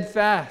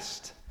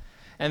steadfast.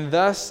 And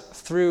thus,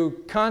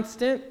 through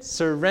constant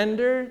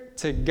surrender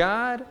to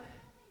God,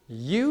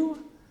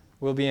 you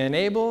will be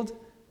enabled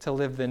to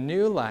live the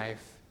new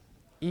life,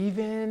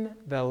 even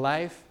the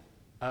life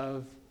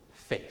of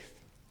faith.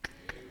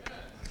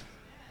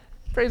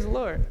 Praise the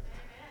Lord.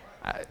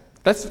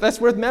 That's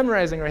worth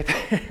memorizing right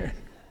there.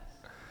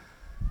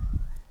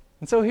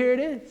 And so here it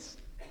is.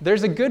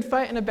 There's a good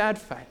fight and a bad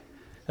fight.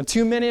 And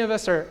too many of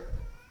us are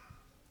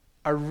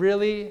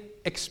really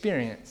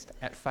experienced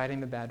at fighting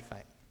the bad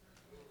fight.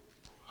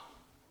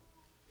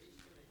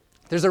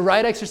 There's a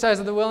right exercise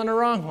of the will and a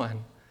wrong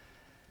one.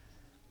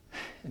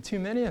 And too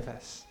many of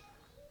us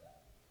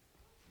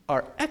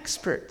are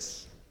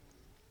experts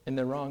in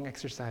the wrong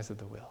exercise of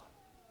the will.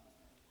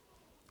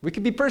 We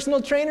could be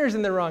personal trainers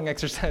in the wrong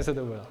exercise of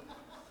the will.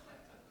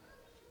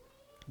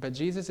 But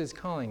Jesus is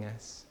calling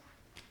us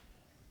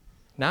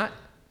not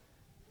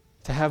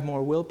to have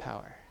more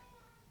willpower,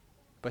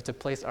 but to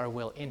place our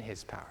will in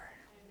his power.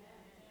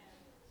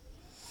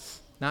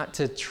 Not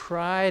to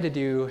try to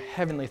do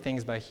heavenly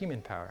things by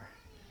human power,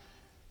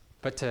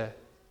 but to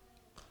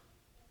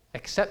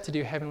accept to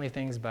do heavenly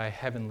things by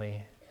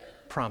heavenly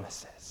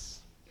promises.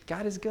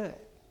 God is good.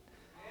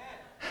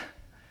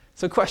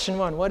 So question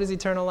 1, what is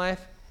eternal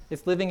life?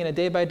 It's living in a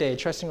day-by-day,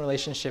 trusting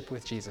relationship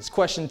with Jesus.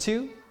 Question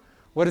 2,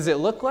 what does it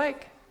look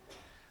like?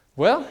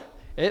 Well,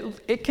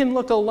 it can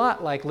look a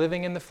lot like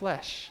living in the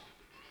flesh.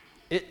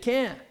 It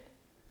can.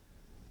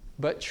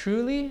 But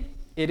truly,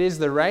 it is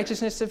the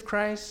righteousness of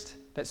Christ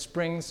that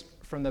springs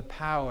from the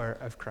power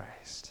of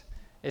Christ.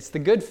 It's the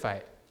good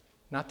fight,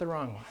 not the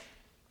wrong one.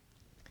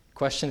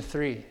 Question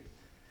 3.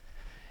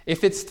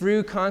 If it's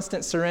through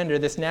constant surrender,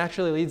 this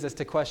naturally leads us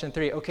to question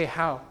 3. Okay,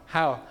 how?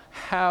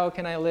 How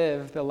can I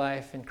live the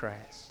life in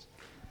Christ?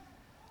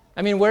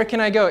 I mean, where can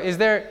I go? Is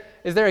there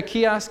a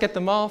kiosk at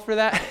the mall for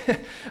that?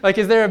 Like,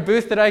 is there a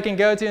booth that I can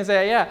go to and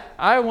say, yeah,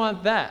 I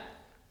want that?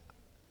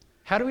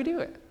 How do we do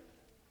it?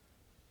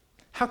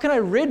 How can I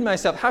rid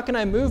myself? How can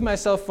I move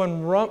myself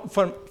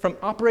from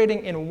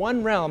operating in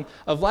one realm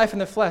of life in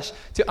the flesh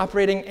to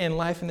operating in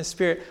life in the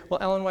Spirit? Well,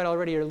 Ellen White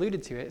already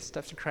alluded to it.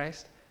 Stuff to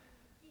Christ.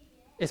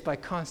 It's by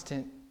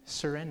constant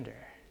surrender.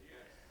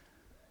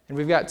 And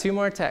we've got 2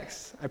 more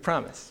texts, I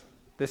promise.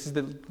 These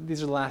are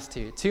the last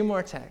 2. 2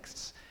 more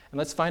texts. And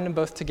let's find them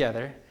both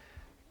together.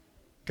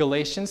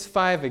 Galatians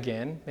 5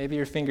 again. Maybe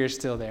your finger is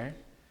still there.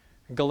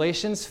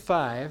 Galatians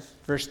 5,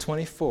 verse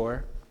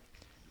 24.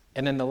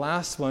 And then the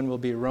last one will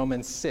be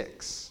Romans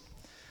 6.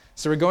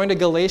 So we're going to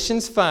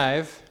Galatians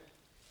 5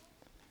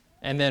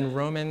 and then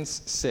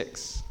Romans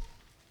 6.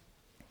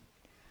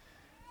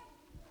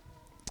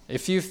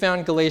 If you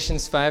found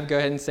Galatians 5, go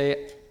ahead and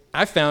say,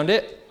 I found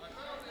it.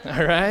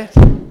 All right.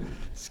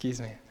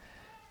 Excuse me.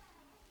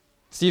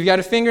 So you've got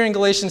a finger in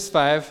Galatians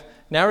 5.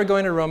 Now we're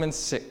going to Romans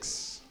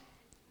 6.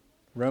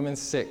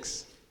 Romans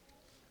 6.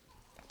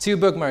 2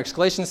 bookmarks.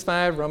 Galatians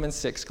 5, Romans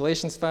 6.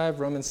 Galatians 5,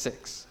 Romans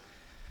 6.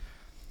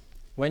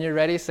 When you're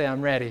ready, say,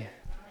 I'm ready.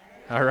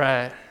 All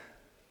right.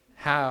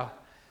 How?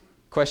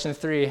 Question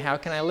 3, how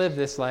can I live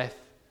this life?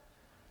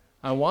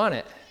 I want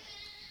it.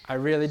 I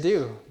really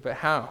do. But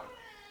how?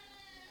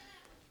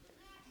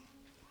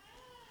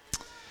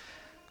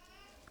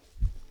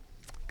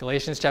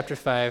 Galatians chapter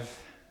 5,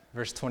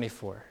 verse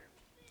 24.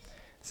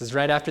 This is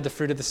right after the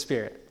fruit of the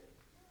Spirit.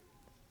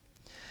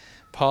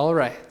 Paul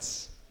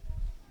writes,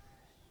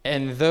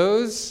 and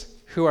those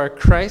who are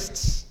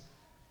Christ's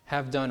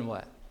have done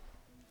what?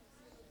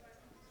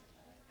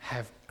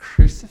 Have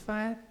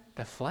crucified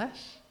the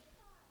flesh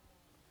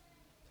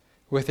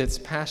with its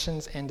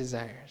passions and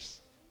desires.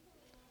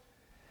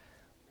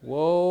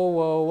 Whoa,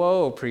 whoa,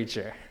 whoa,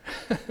 preacher.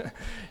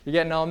 You're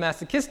getting all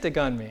masochistic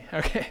on me.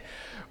 Okay.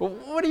 Well,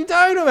 what are you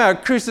talking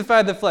about?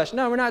 Crucified the flesh.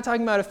 No, we're not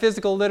talking about a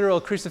physical, literal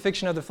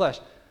crucifixion of the flesh.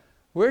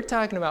 We're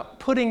talking about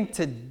putting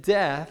to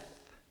death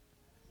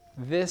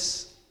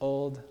this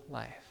old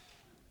life.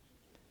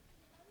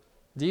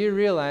 do you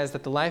realize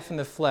that the life in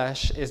the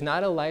flesh is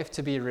not a life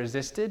to be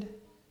resisted,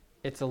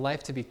 it's a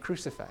life to be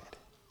crucified?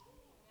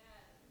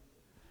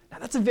 Now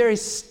that's a very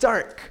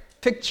stark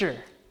picture,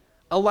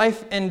 a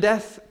life and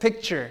death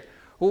picture.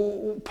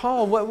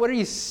 Paul, what are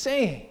you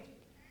saying?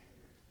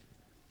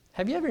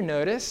 Have you ever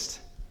noticed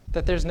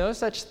that there's no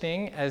such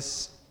thing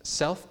as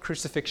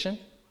self-crucifixion?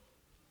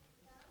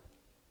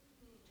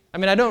 I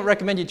mean, I don't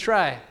recommend you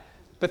try,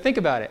 but think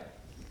about it.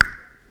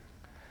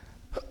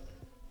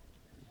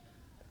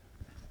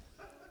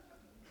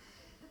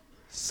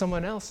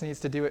 Someone else needs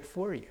to do it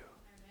for you.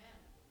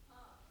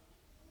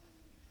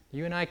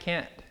 You and I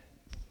can't.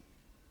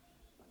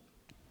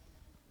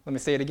 Let me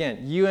say it again.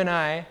 You and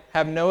I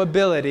have no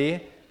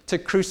ability to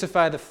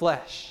crucify the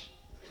flesh.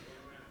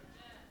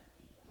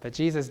 But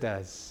Jesus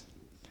does.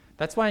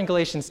 That's why in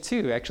Galatians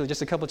 2, actually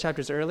just a couple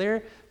chapters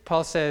earlier,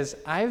 Paul says,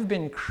 I've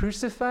been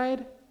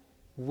crucified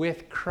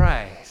with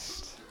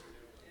Christ.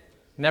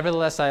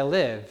 Nevertheless I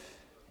live,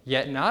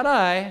 yet not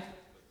I,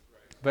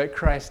 but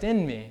Christ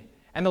in me.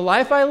 And the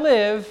life I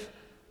live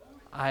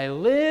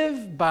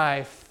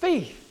by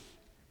faith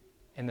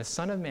in the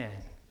Son of Man,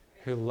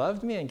 who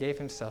loved me and gave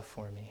himself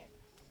for me.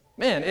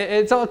 Man,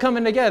 it's all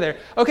coming together.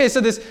 Okay, so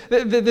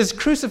this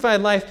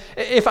crucified life,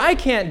 if I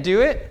can't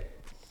do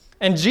it,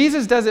 and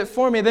Jesus does it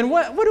for me, then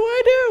what do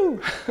I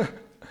do?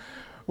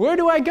 Where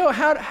do I go?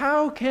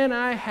 How can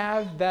I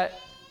have that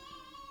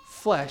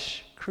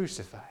flesh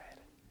crucified?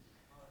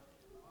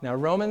 Now,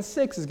 Romans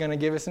 6 is going to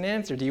give us an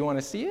answer. Do you want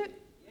to see it?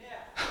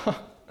 Yeah.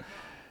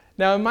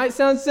 Now, it might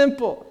sound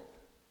simple,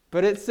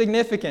 but it's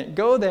significant.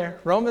 Go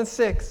there, Romans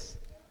 6.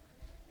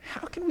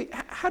 How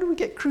do we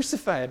get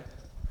crucified?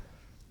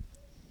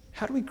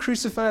 How do we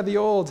crucify the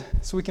old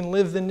so we can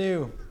live the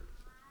new?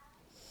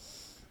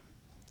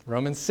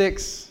 Romans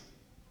 6.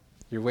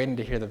 You're waiting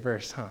to hear the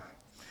verse, huh?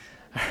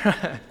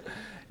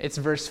 It's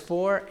verse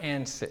 4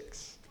 and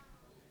 6.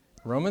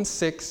 Romans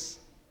 6,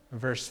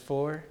 verse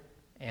 4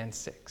 and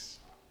 6.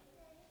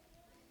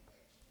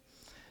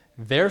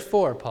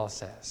 Therefore, Paul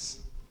says,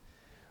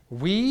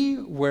 we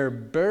were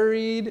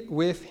buried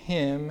with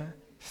him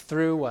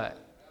through what?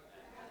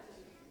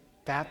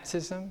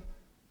 Baptism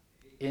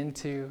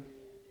into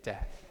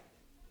death.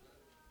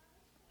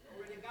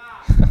 Glory to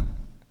God.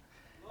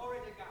 Glory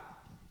to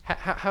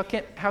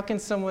God. How can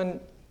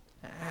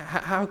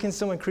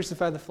someone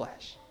crucify the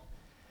flesh?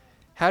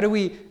 How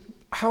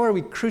are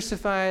we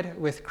crucified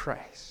with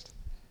Christ?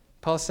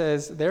 Paul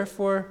says,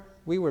 therefore,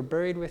 we were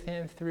buried with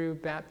him through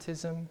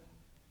baptism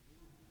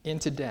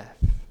into death.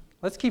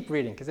 Let's keep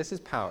reading, because this is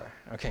power.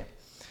 Okay.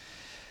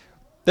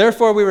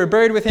 Therefore, we were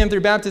buried with him through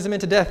baptism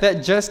into death,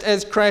 that just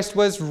as Christ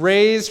was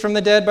raised from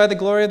the dead by the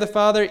glory of the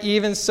Father,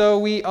 even so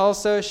we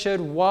also should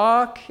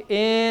walk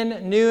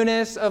in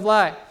newness of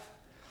life.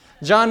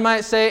 John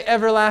might say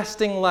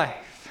everlasting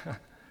life,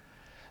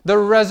 the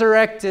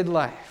resurrected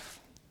life.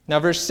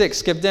 Now, verse 6,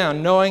 skip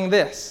down. Knowing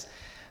this,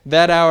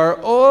 that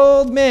our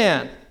old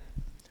man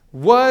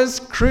was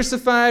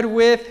crucified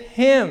with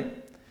him,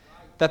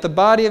 that the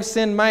body of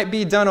sin might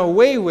be done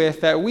away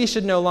with, that we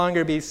should no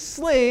longer be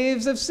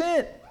slaves of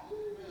sin.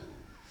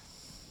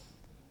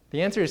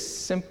 The answer is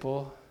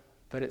simple,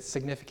 but it's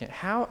significant.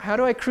 How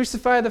do I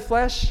crucify the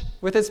flesh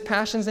with its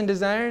passions and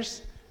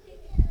desires?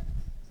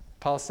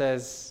 Paul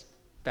says,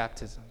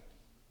 baptism.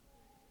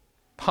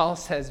 Paul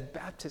says,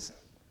 baptism.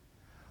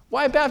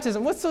 Why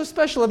baptism? What's so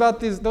special about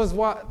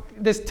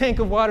this tank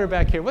of water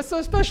back here? What's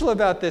so special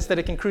about this that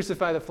it can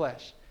crucify the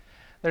flesh?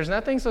 There's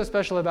nothing so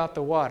special about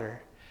the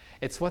water.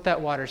 It's what that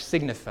water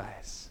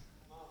signifies.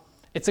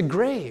 It's a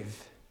grave.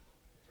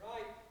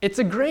 It's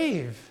a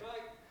grave.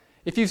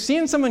 If you've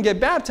seen someone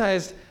get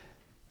baptized,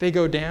 they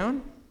go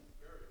down,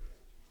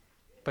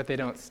 but they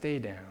don't stay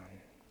down.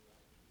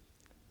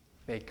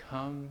 They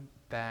come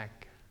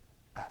back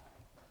up.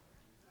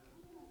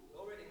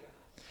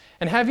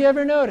 And have you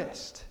ever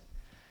noticed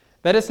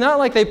that it's not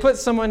like they put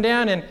someone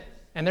down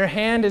and their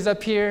hand is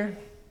up here,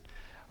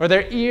 or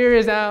their ear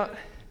is out,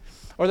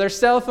 or their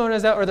cell phone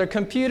is out, or their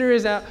computer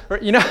is out, or,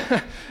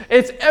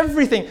 it's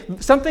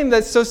everything. Something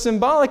that's so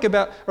symbolic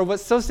about, or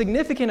what's so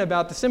significant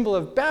about the symbol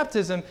of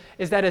baptism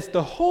is that it's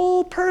the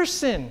whole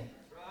person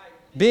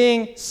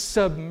being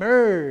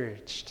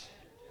submerged,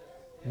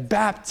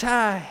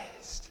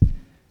 baptized,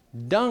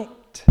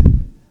 dunked,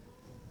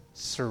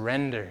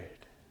 surrendered.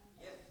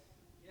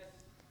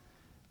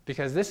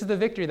 Because this is the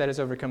victory that has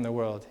overcome the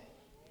world,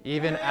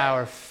 even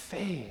our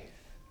faith.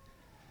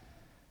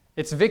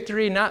 It's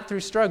victory not through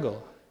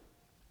struggle,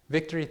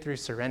 victory through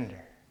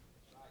surrender.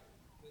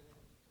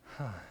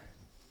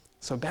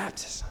 So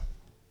baptism,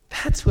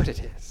 that's what it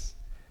is.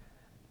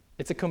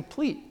 It's a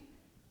complete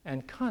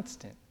and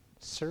constant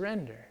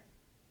surrender.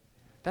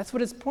 That's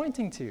what it's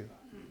pointing to.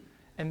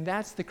 And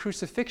that's the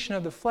crucifixion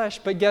of the flesh.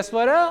 But guess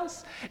what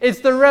else?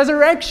 It's the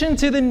resurrection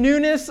to the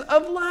newness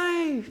of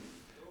life.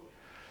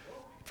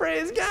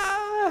 Praise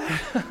God.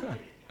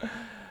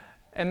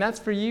 And that's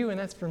for you and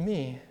that's for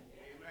me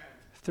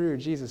through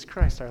Jesus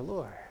Christ our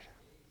Lord.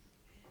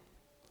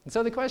 And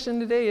so the question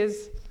today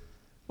is,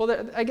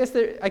 I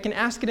can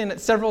ask it in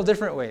several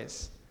different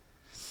ways.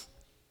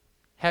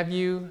 Have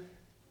you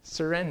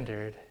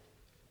surrendered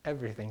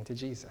everything to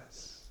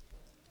Jesus?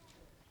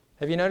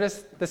 Have you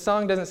noticed the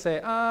song doesn't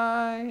say,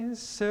 I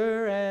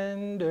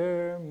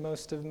surrender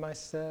most of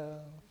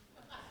myself.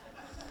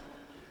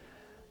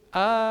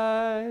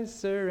 I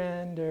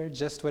surrender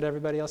just what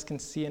everybody else can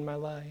see in my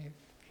life.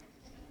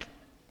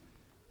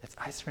 It's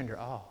I surrender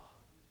all.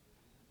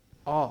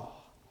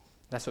 All.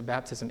 That's what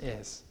baptism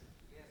is.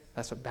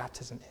 That's what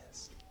baptism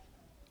is.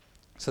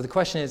 So the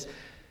question is,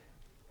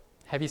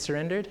 have you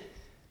surrendered?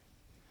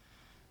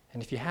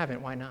 And if you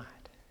haven't, why not?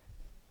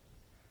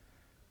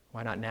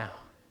 Why not now?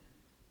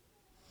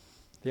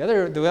 The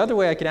other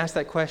way I could ask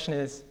that question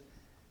is,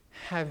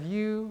 have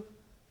you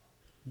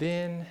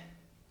been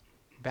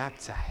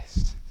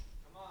baptized?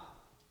 Come on.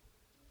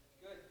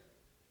 Good.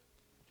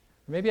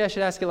 Maybe I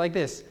should ask it like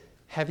this.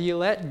 Have you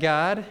let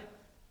God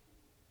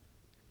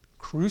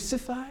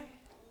crucify,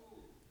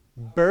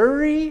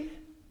 bury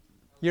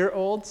your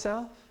old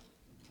self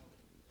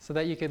so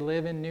that you could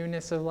live in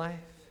newness of life?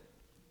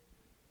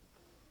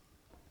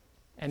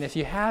 And if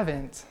you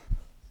haven't,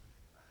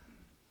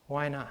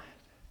 why not?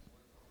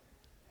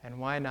 And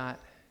why not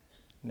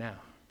now?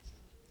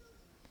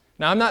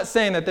 Now, I'm not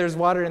saying that there's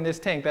water in this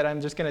tank that I'm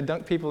just going to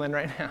dunk people in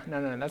right now.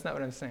 No, that's not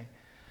what I'm saying.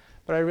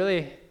 But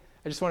I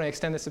just want to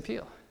extend this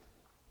appeal.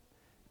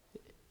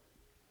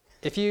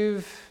 If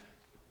you've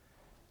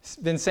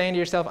been saying to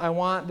yourself, I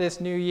want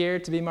this new year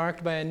to be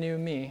marked by a new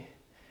me,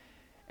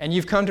 and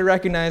you've come to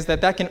recognize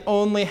that that can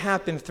only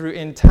happen through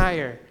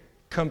entire,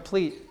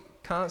 complete,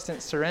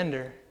 constant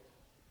surrender,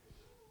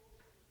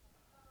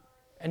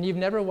 and you've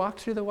never walked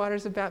through the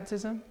waters of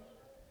baptism,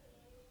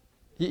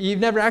 you've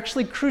never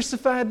actually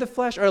crucified the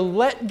flesh or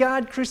let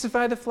God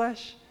crucify the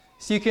flesh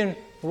so you can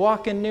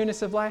walk in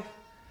newness of life,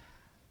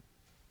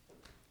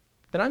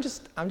 then I'm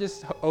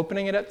just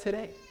opening it up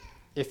today.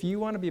 If you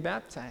want to be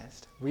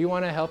baptized, we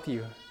want to help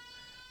you.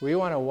 We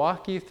want to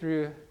walk you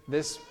through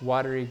this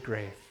watery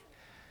grave.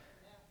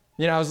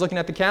 I was looking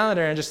at the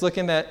calendar and just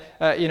looking at,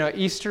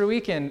 Easter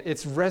weekend.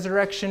 It's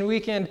Resurrection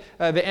weekend,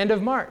 the end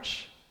of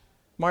March.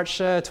 March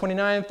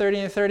 29, 30,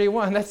 and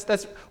 31.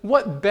 That's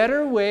what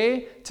better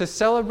way to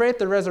celebrate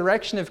the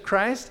resurrection of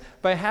Christ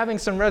by having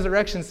some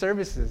resurrection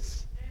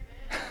services.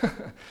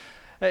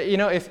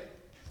 If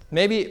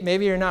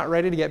maybe you're not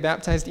ready to get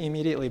baptized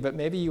immediately, but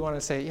maybe you want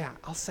to say, yeah,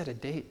 I'll set a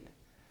date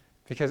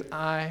because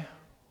I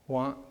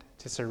want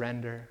to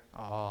surrender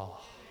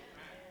all.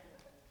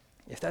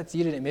 If that's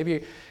you today,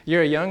 maybe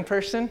you're a young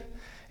person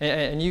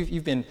and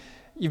you've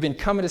been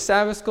coming to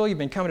Sabbath school, you've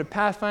been coming to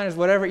Pathfinders,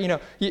 whatever,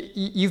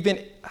 you've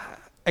been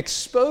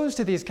exposed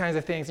to these kinds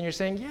of things, and you're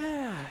saying,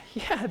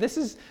 yeah, this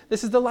is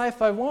the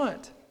life I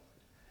want.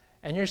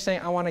 And you're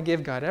saying, I want to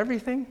give God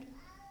everything.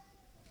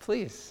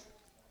 Please,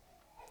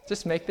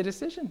 just make the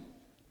decision.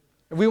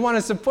 We want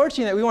to support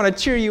you in that. We want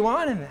to cheer you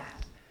on in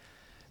that.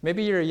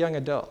 Maybe you're a young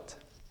adult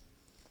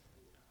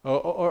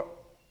or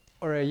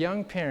a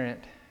young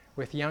parent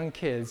with young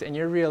kids, and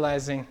you're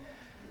realizing,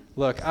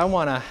 look, I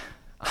want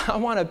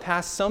to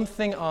pass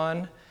something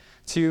on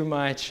to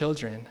my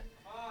children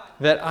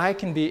that I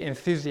can be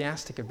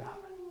enthusiastic about.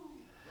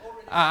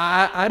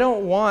 I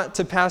don't want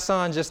to pass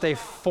on just a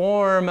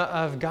form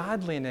of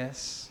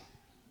godliness.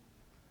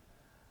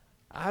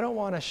 I don't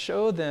want to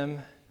show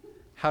them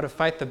how to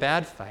fight the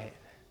bad fight.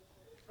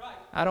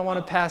 I don't want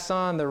to pass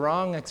on the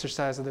wrong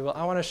exercise of the will.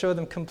 I want to show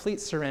them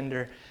complete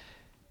surrender.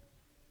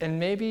 And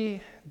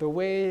maybe the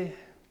way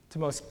to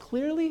most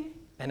clearly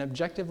and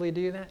objectively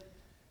do that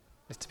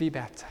is to be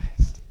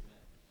baptized.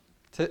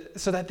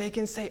 So that they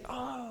can say,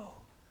 oh,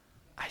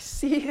 I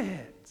see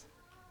it.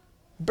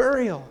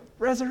 Burial,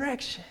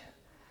 resurrection.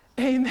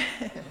 Amen.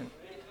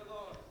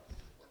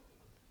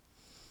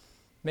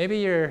 Maybe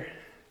you're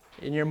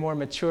in your more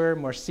mature,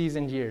 more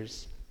seasoned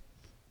years.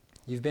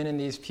 You've been in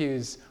these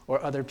pews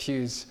or other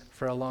pews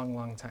for a long,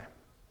 long time.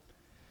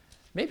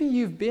 Maybe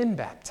you've been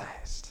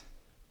baptized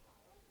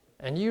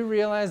and you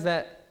realize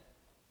that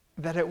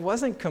it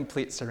wasn't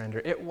complete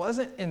surrender. It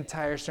wasn't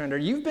entire surrender.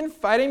 You've been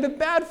fighting the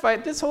bad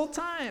fight this whole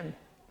time.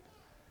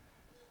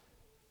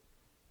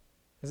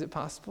 Is it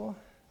possible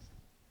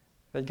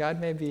that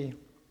God may be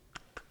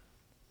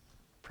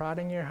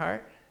prodding your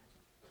heart?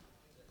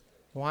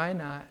 Why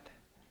not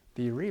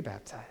be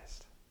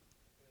rebaptized?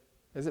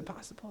 Is it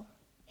possible?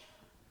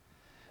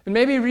 And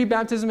maybe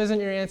rebaptism isn't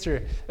your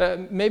answer.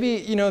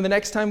 Maybe, the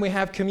next time we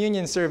have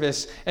communion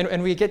service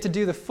and we get to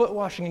do the foot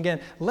washing again,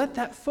 let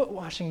that foot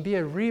washing be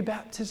a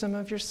rebaptism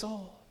of your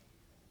soul.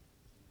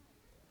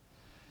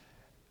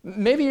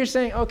 Maybe you're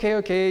saying,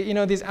 okay,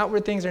 these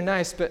outward things are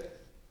nice,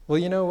 but, well,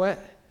 you know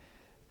what?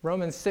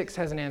 Romans 6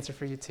 has an answer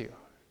for you too.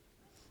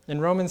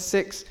 In Romans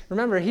 6,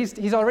 remember,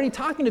 he's already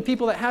talking to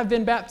people that have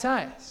been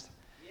baptized.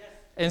 Yes.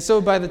 And so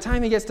by the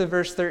time he gets to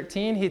verse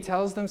 13, he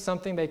tells them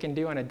something they can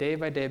do on a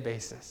day-by-day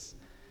basis.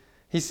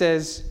 He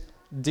says,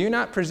 do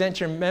not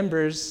present your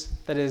members,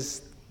 that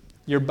is,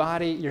 your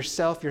body,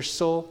 yourself, your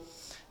soul,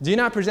 do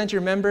not present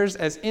your members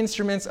as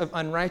instruments of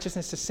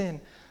unrighteousness to sin,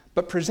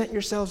 but present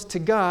yourselves to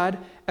God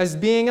as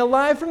being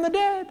alive from the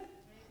dead.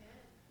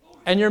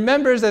 and your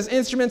members as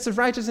instruments of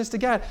righteousness to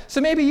God.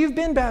 So maybe you've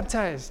been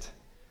baptized.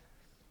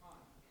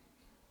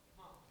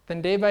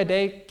 Then day by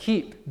day,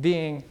 keep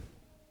being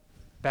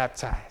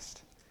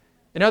baptized.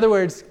 In other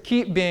words,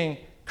 keep being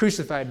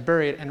crucified,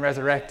 buried, and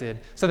resurrected,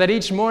 so that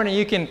each morning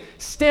you can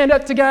stand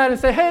up to God and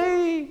say,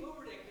 hey,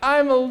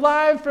 I'm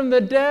alive from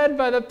the dead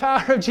by the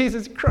power of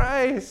Jesus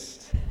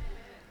Christ.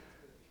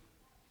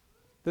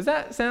 Does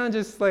that sound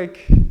just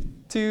like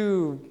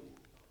too,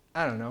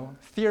 I don't know,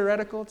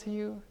 theoretical to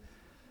you?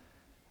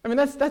 I mean,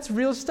 that's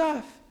real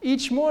stuff.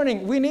 Each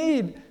morning we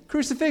need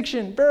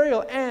crucifixion,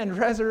 burial, and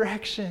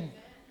resurrection.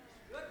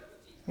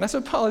 And that's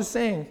what Paul is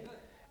saying.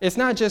 It's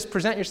not just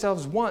present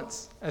yourselves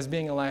once as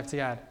being alive to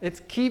God.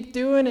 It's keep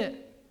doing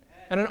it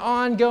on an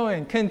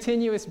ongoing,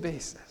 continuous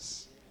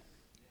basis.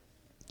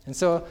 And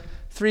so,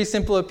 3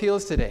 simple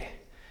appeals today.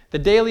 The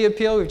daily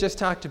appeal we've just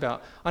talked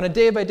about. On a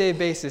day-by-day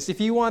basis, if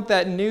you want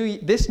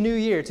this new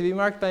year to be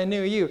marked by a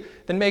new you,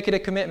 then make it a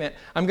commitment.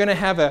 I'm going to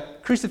have a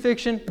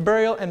crucifixion,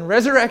 burial, and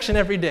resurrection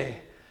every day.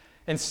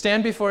 And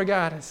stand before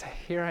God and say,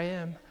 here I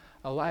am,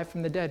 alive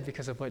from the dead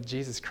because of what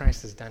Jesus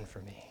Christ has done for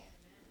me.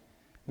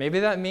 Maybe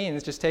that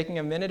means just taking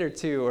a minute or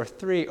 2 or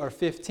 3 or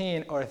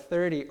 15 or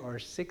 30 or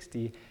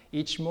 60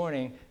 each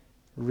morning,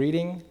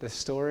 reading the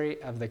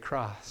story of the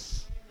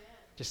cross.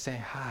 Just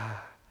saying,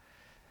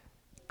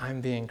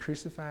 I'm being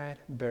crucified,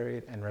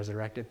 buried, and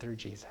resurrected through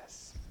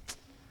Jesus.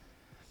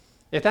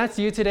 If that's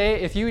you today,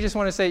 if you just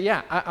want to say,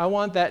 I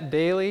want that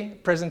daily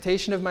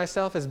presentation of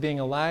myself as being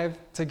alive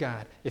to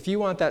God. If you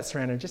want that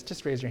surrender,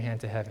 just raise your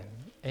hand to heaven.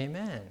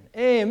 Amen.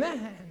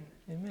 Amen.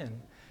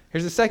 Amen.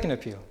 Here's the second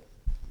appeal.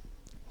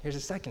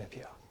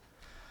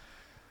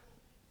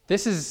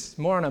 This is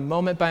more on a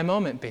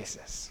moment-by-moment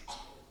basis.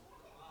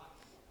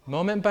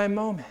 Moment by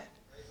moment.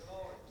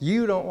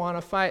 You don't want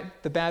to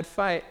fight the bad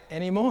fight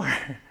anymore.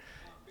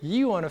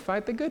 You want to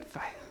fight the good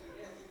fight.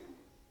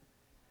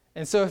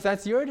 And so if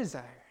that's your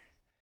desire,